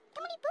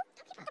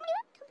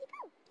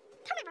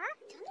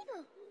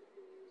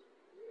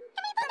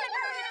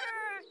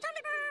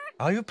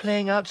 Are you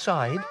playing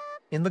outside,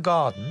 in the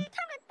garden?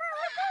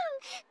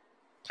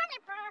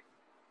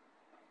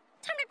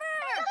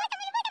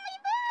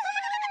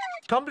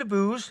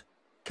 Tombliboos,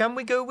 can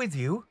we go with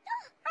you?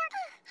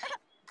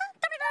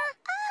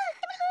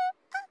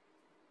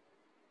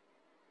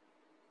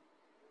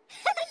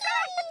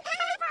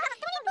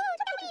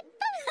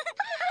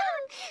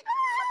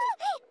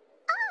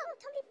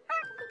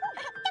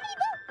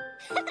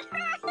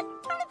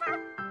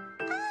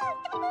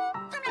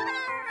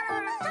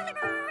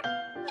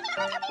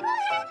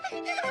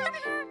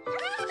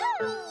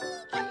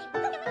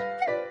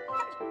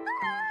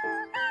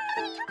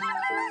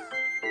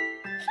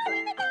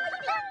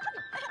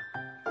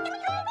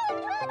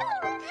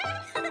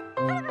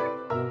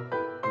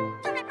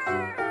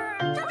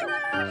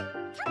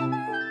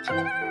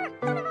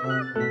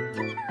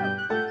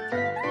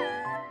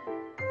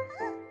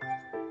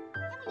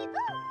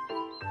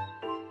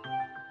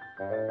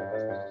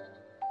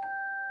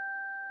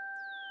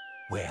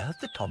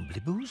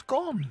 Tombliboo's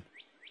gone.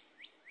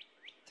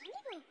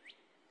 Tombliboo.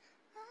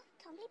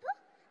 Tombliboo.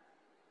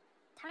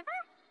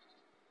 Tombliboo.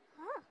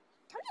 Oh,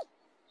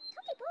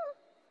 Tombliboo.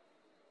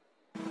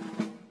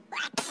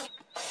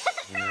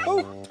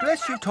 Oh,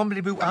 bless you,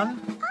 Tombliboo-un.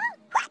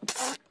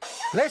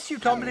 Bless you,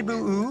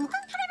 Tombliboo-oo.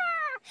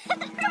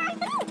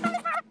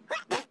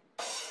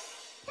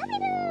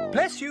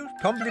 Bless you,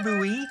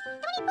 Tombliboo-wee.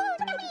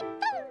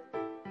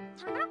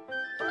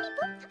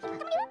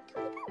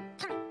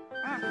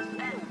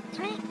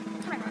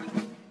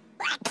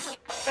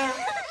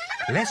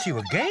 Bless you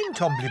again,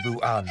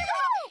 Tombliboo-un.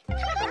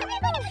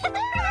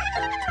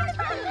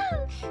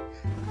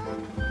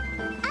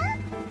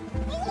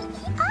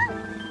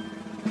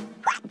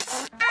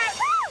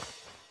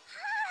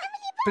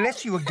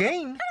 Bless you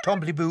again,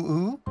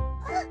 Tombliboo-oo.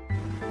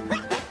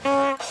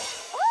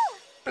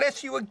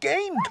 Bless you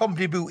again,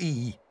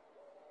 Tombliboo-ee.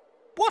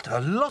 What a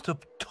lot of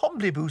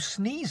Tombliboo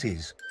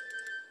sneezes.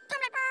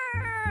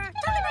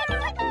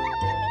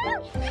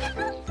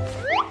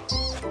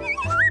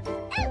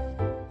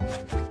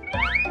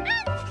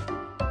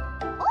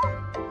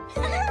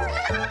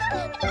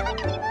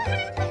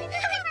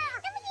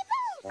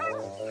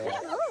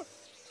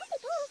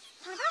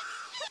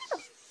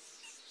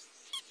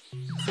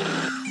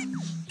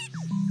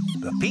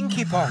 The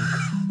Pinky Ponk.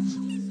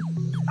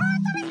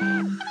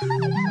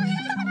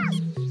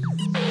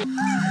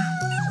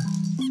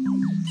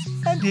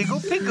 And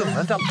Igglepiggle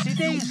and Upsy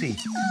Daisy.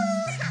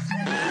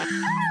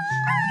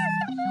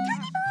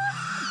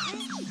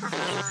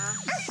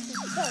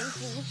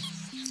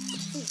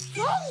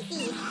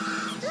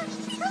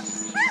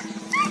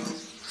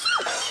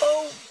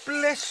 Oh,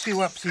 bless you,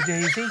 Upsy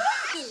Daisy.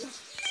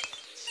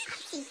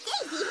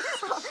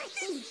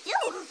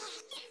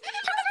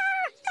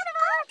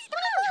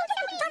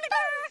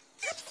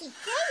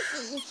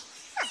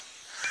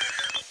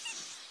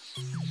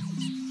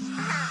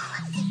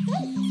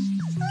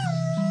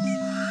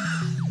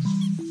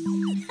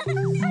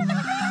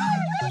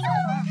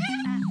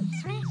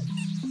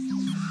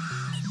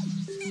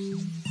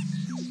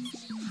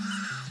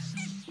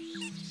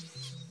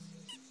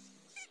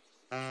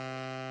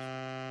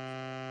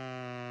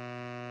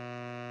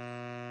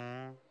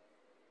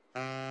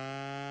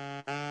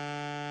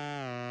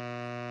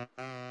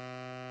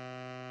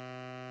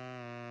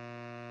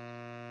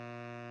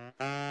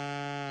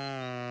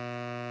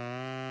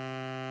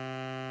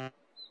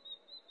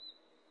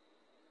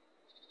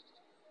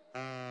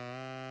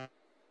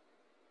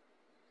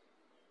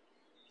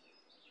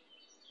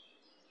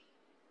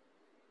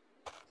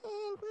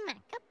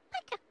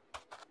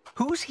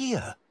 Who's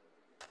here?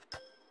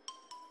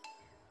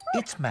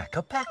 It's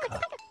Makka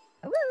Pakka.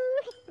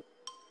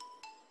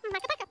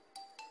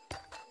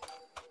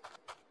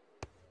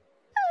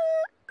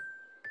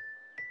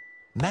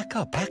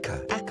 Makka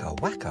Pakka, akka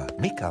waka,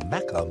 mika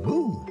makka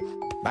moo.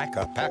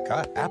 Makka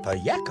Pakka, appa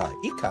yakka,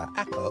 ika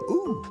akka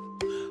oo.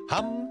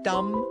 Hum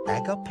dum,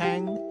 aga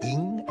pang,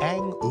 ing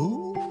ang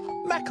oo.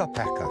 Makka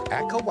Pakka,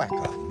 akka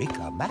waka,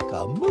 mika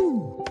makka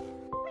moo.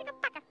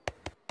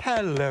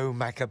 Hello,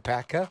 Makka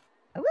Pakka.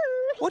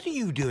 What are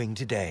you doing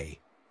today?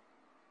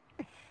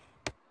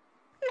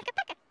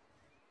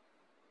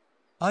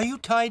 Are you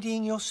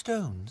tidying your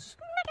stones?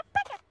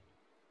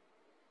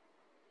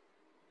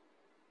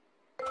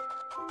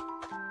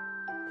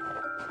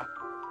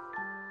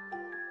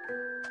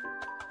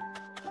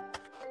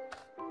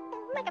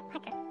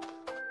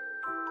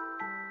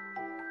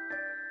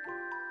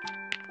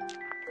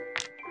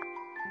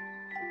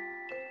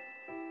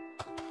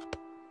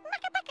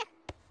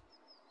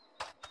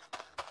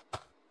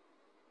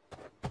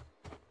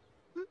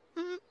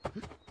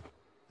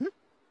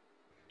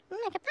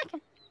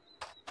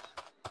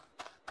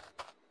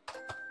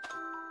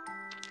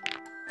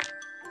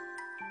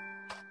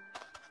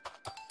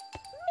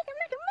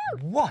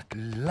 What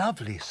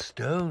lovely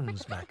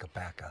stones, Makka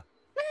Pakka.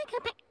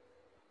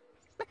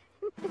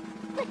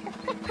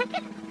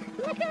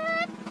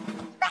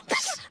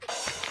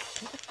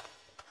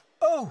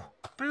 Oh,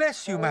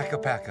 bless you, Makka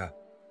Pakka.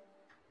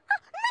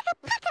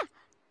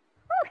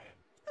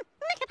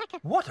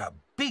 What a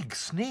big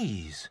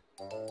sneeze.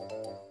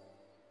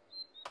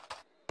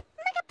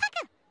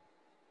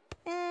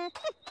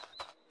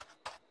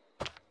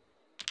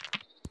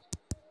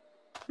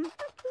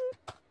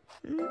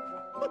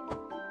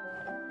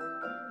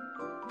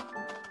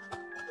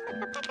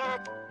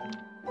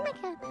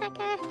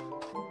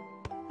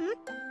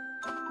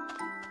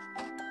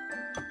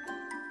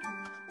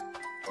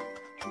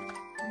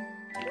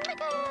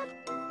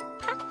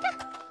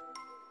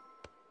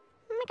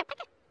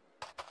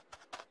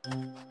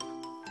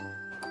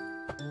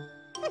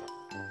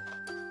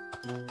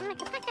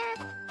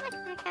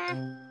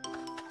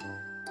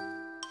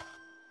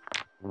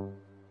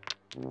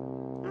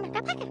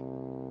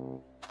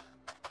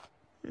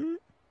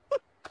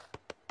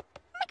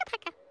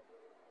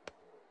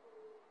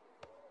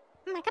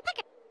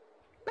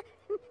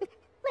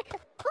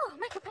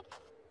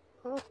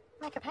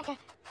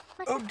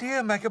 Oh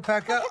dear, Makka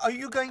Pakka, are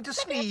you going to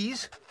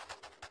sneeze?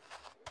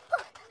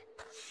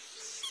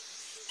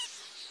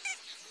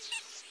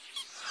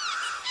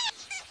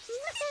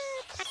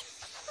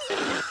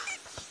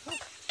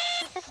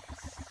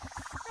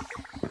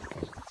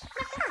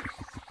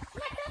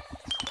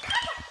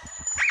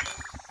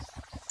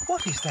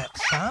 What is that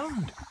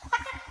sound?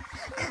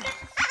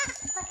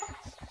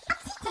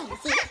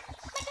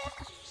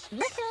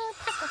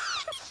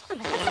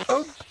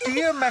 Oh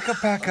dear, Makka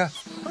Pakka.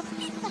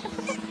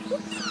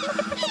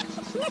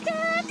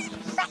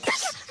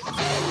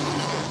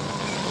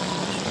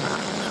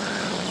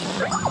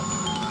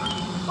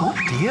 Oh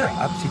dear,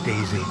 Upsy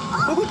Daisy.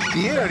 Oh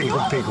dear,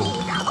 Igglepiggle.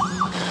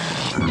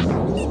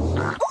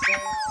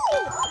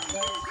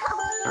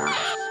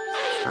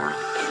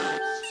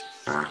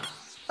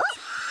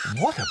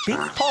 What a big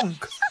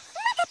ponk!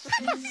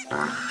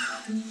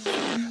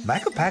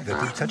 Makka Pakka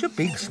did such a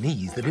big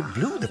sneeze that it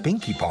blew the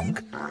pinky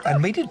ponk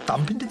and made it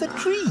bump into the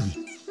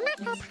tree.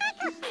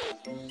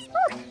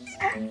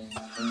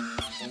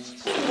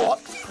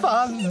 What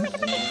fun!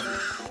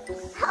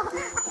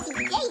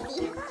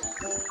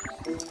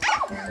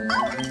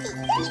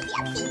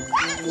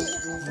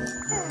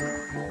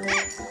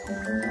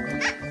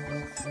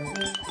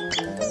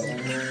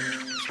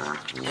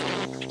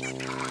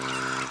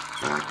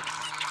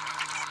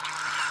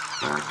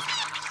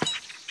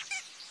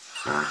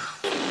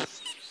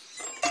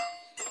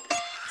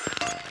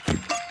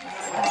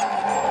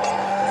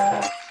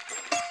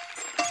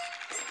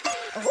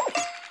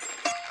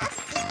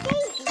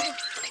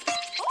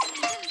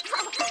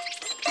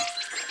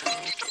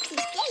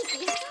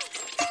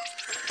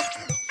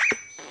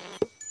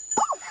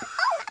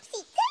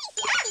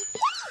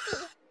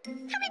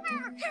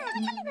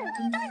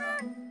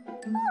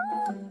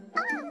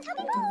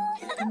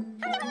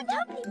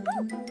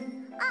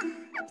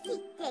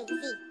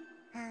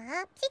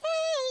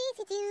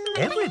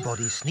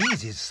 Everybody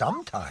sneezes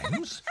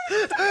sometimes.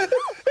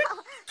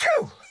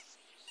 Achoo!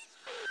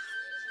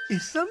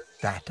 Isn't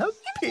that a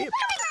pip?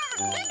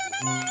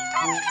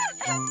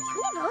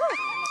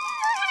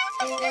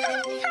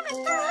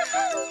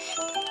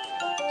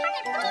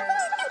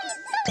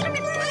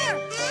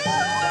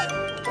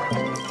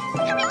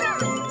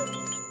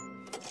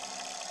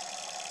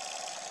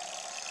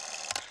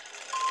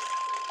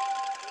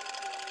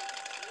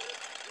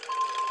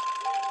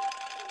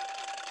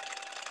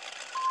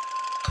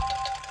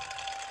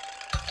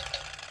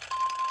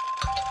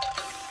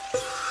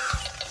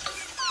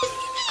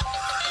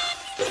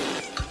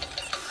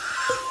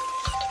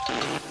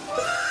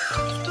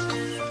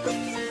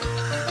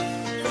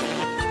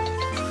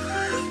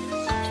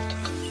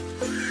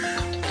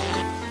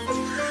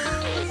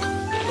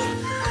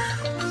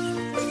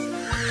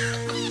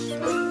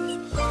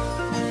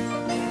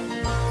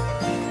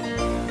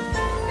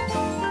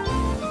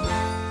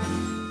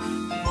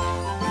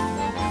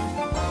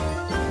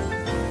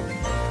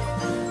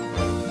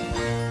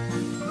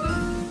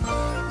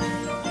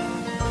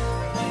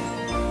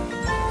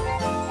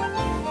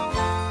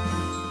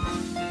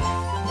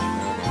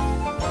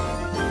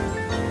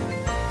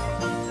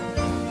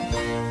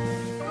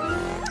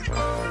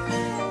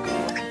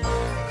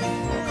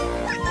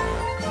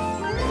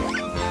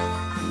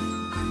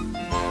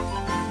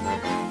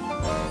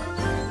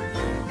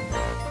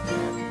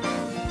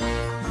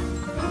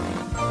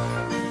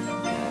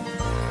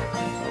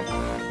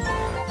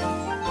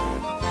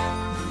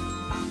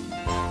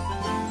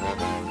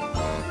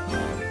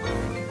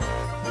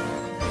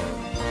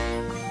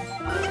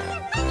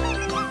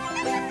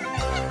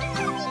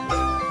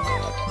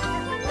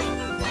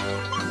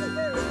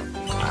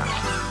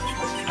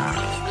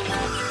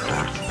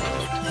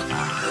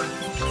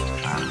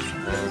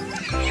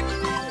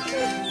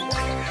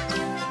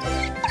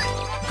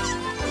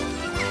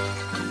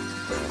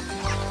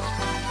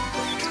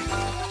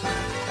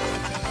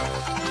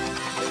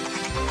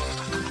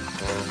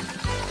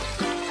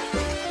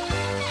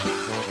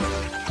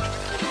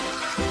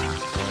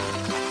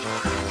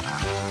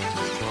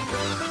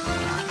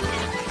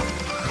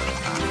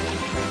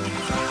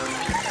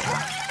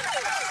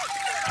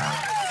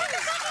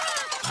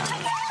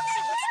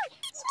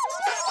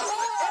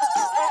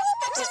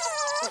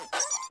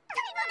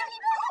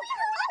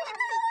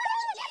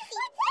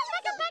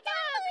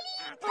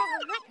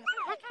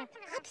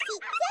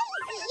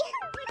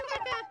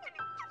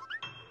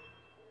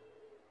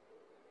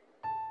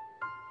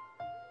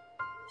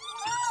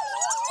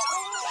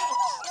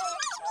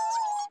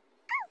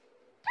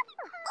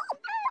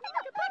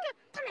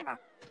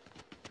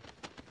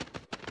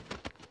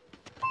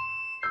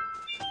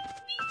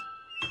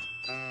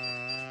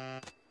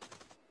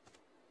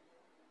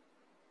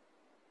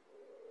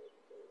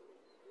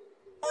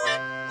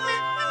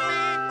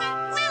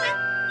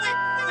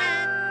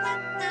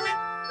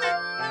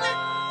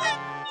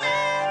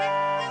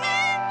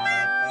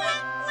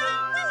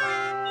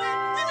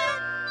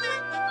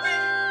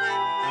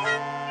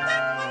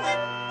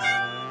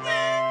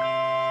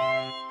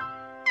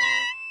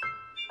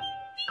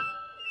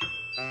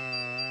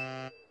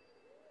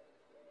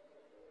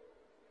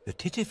 The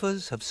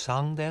Tittifers have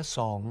sung their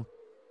song.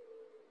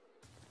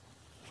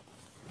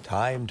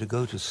 Time to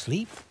go to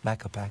sleep,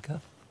 Makka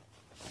Pakka.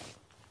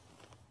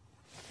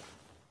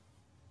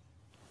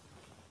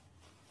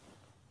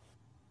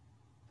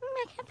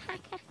 Makka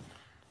Pakka.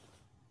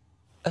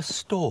 A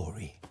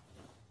story.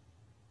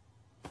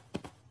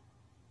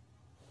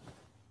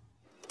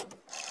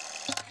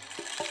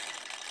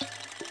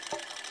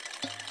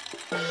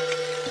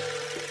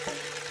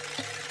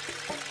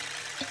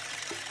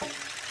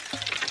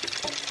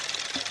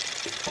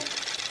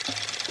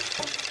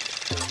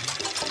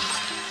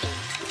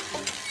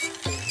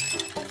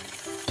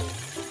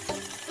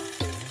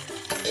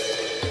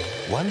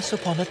 Once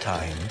upon a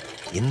time,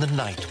 in the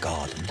night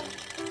garden,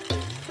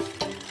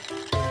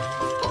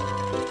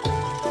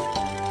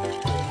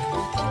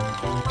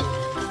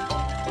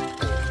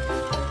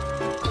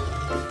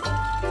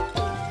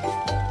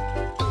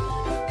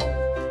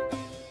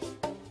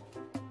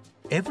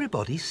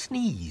 everybody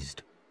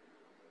sneezed.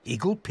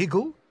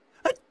 Igglepiggle,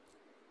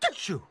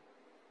 a-tissue.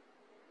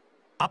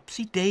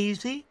 Upsy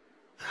Daisy,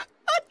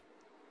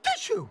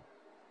 a-tissue.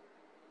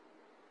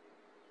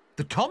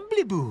 The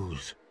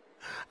Tombliboos,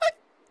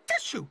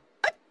 a-tissue,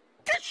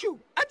 a-tissue,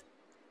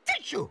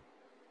 a-tissue.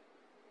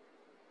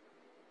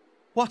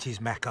 What is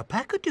Makka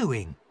Pakka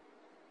doing?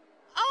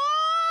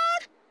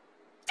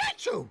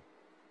 A-tissue.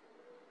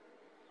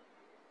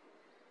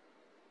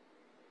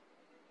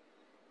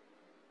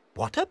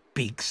 What a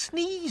big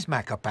sneeze,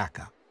 Makka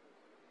Pakka.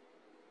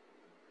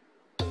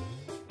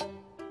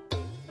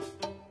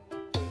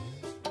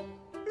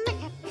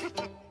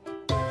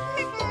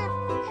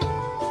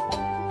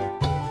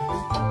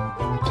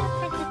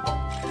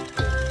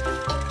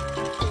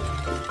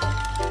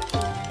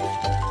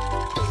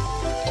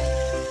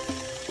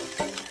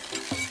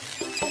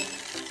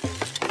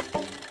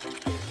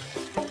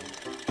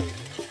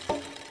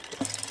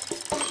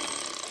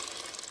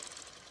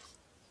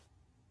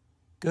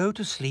 Go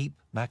to sleep,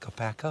 Makka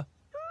Pakka.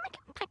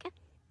 Pakka.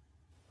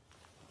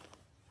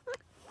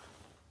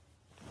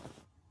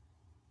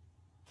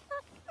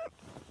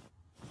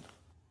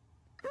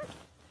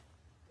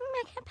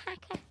 Makka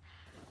Pakka.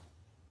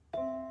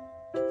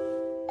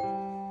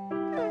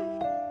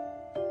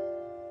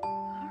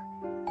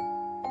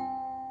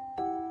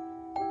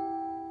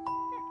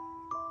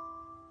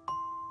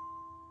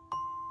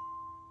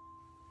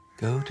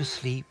 Go to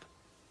sleep,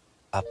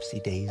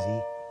 Upsy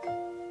Daisy.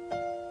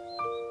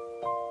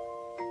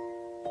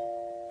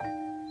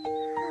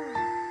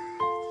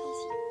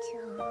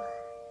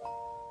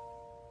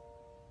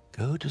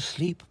 Go to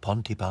sleep,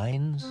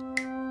 Pontipines.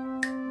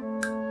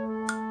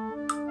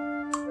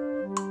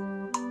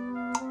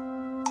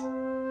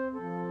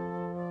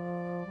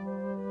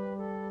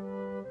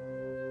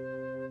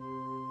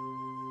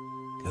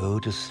 Go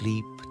to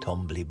sleep,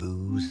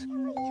 Tombliboos.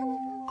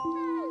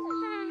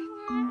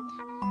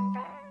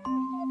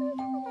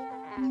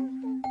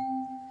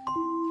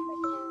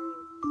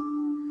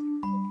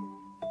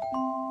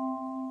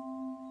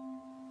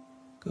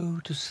 Go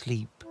to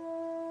sleep,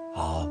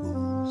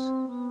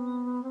 Ahoos.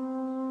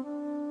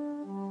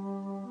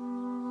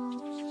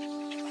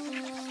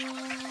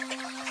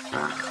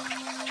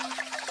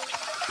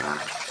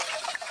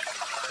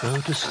 Go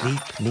to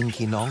sleep,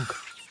 Ninky Nonk,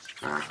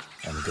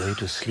 and go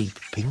to sleep,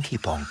 Pinky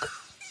Ponk.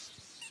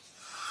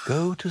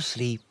 Go to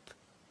sleep,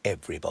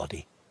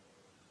 everybody.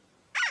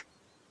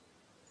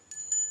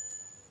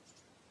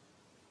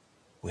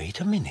 Wait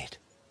a minute.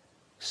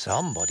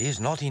 Somebody's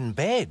not in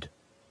bed.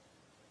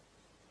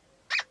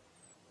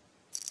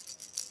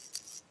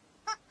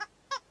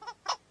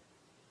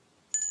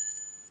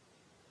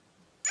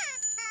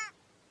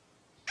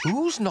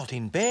 Who's not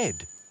in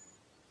bed?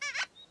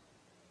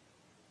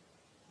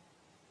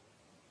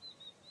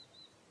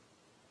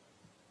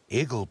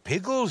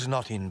 Igglepiggle's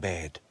not in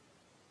bed.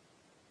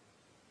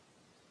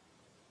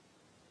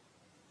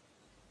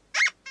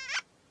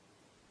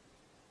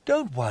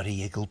 Don't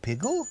worry,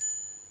 Igglepiggle.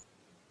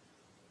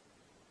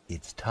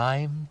 It's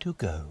time to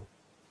go.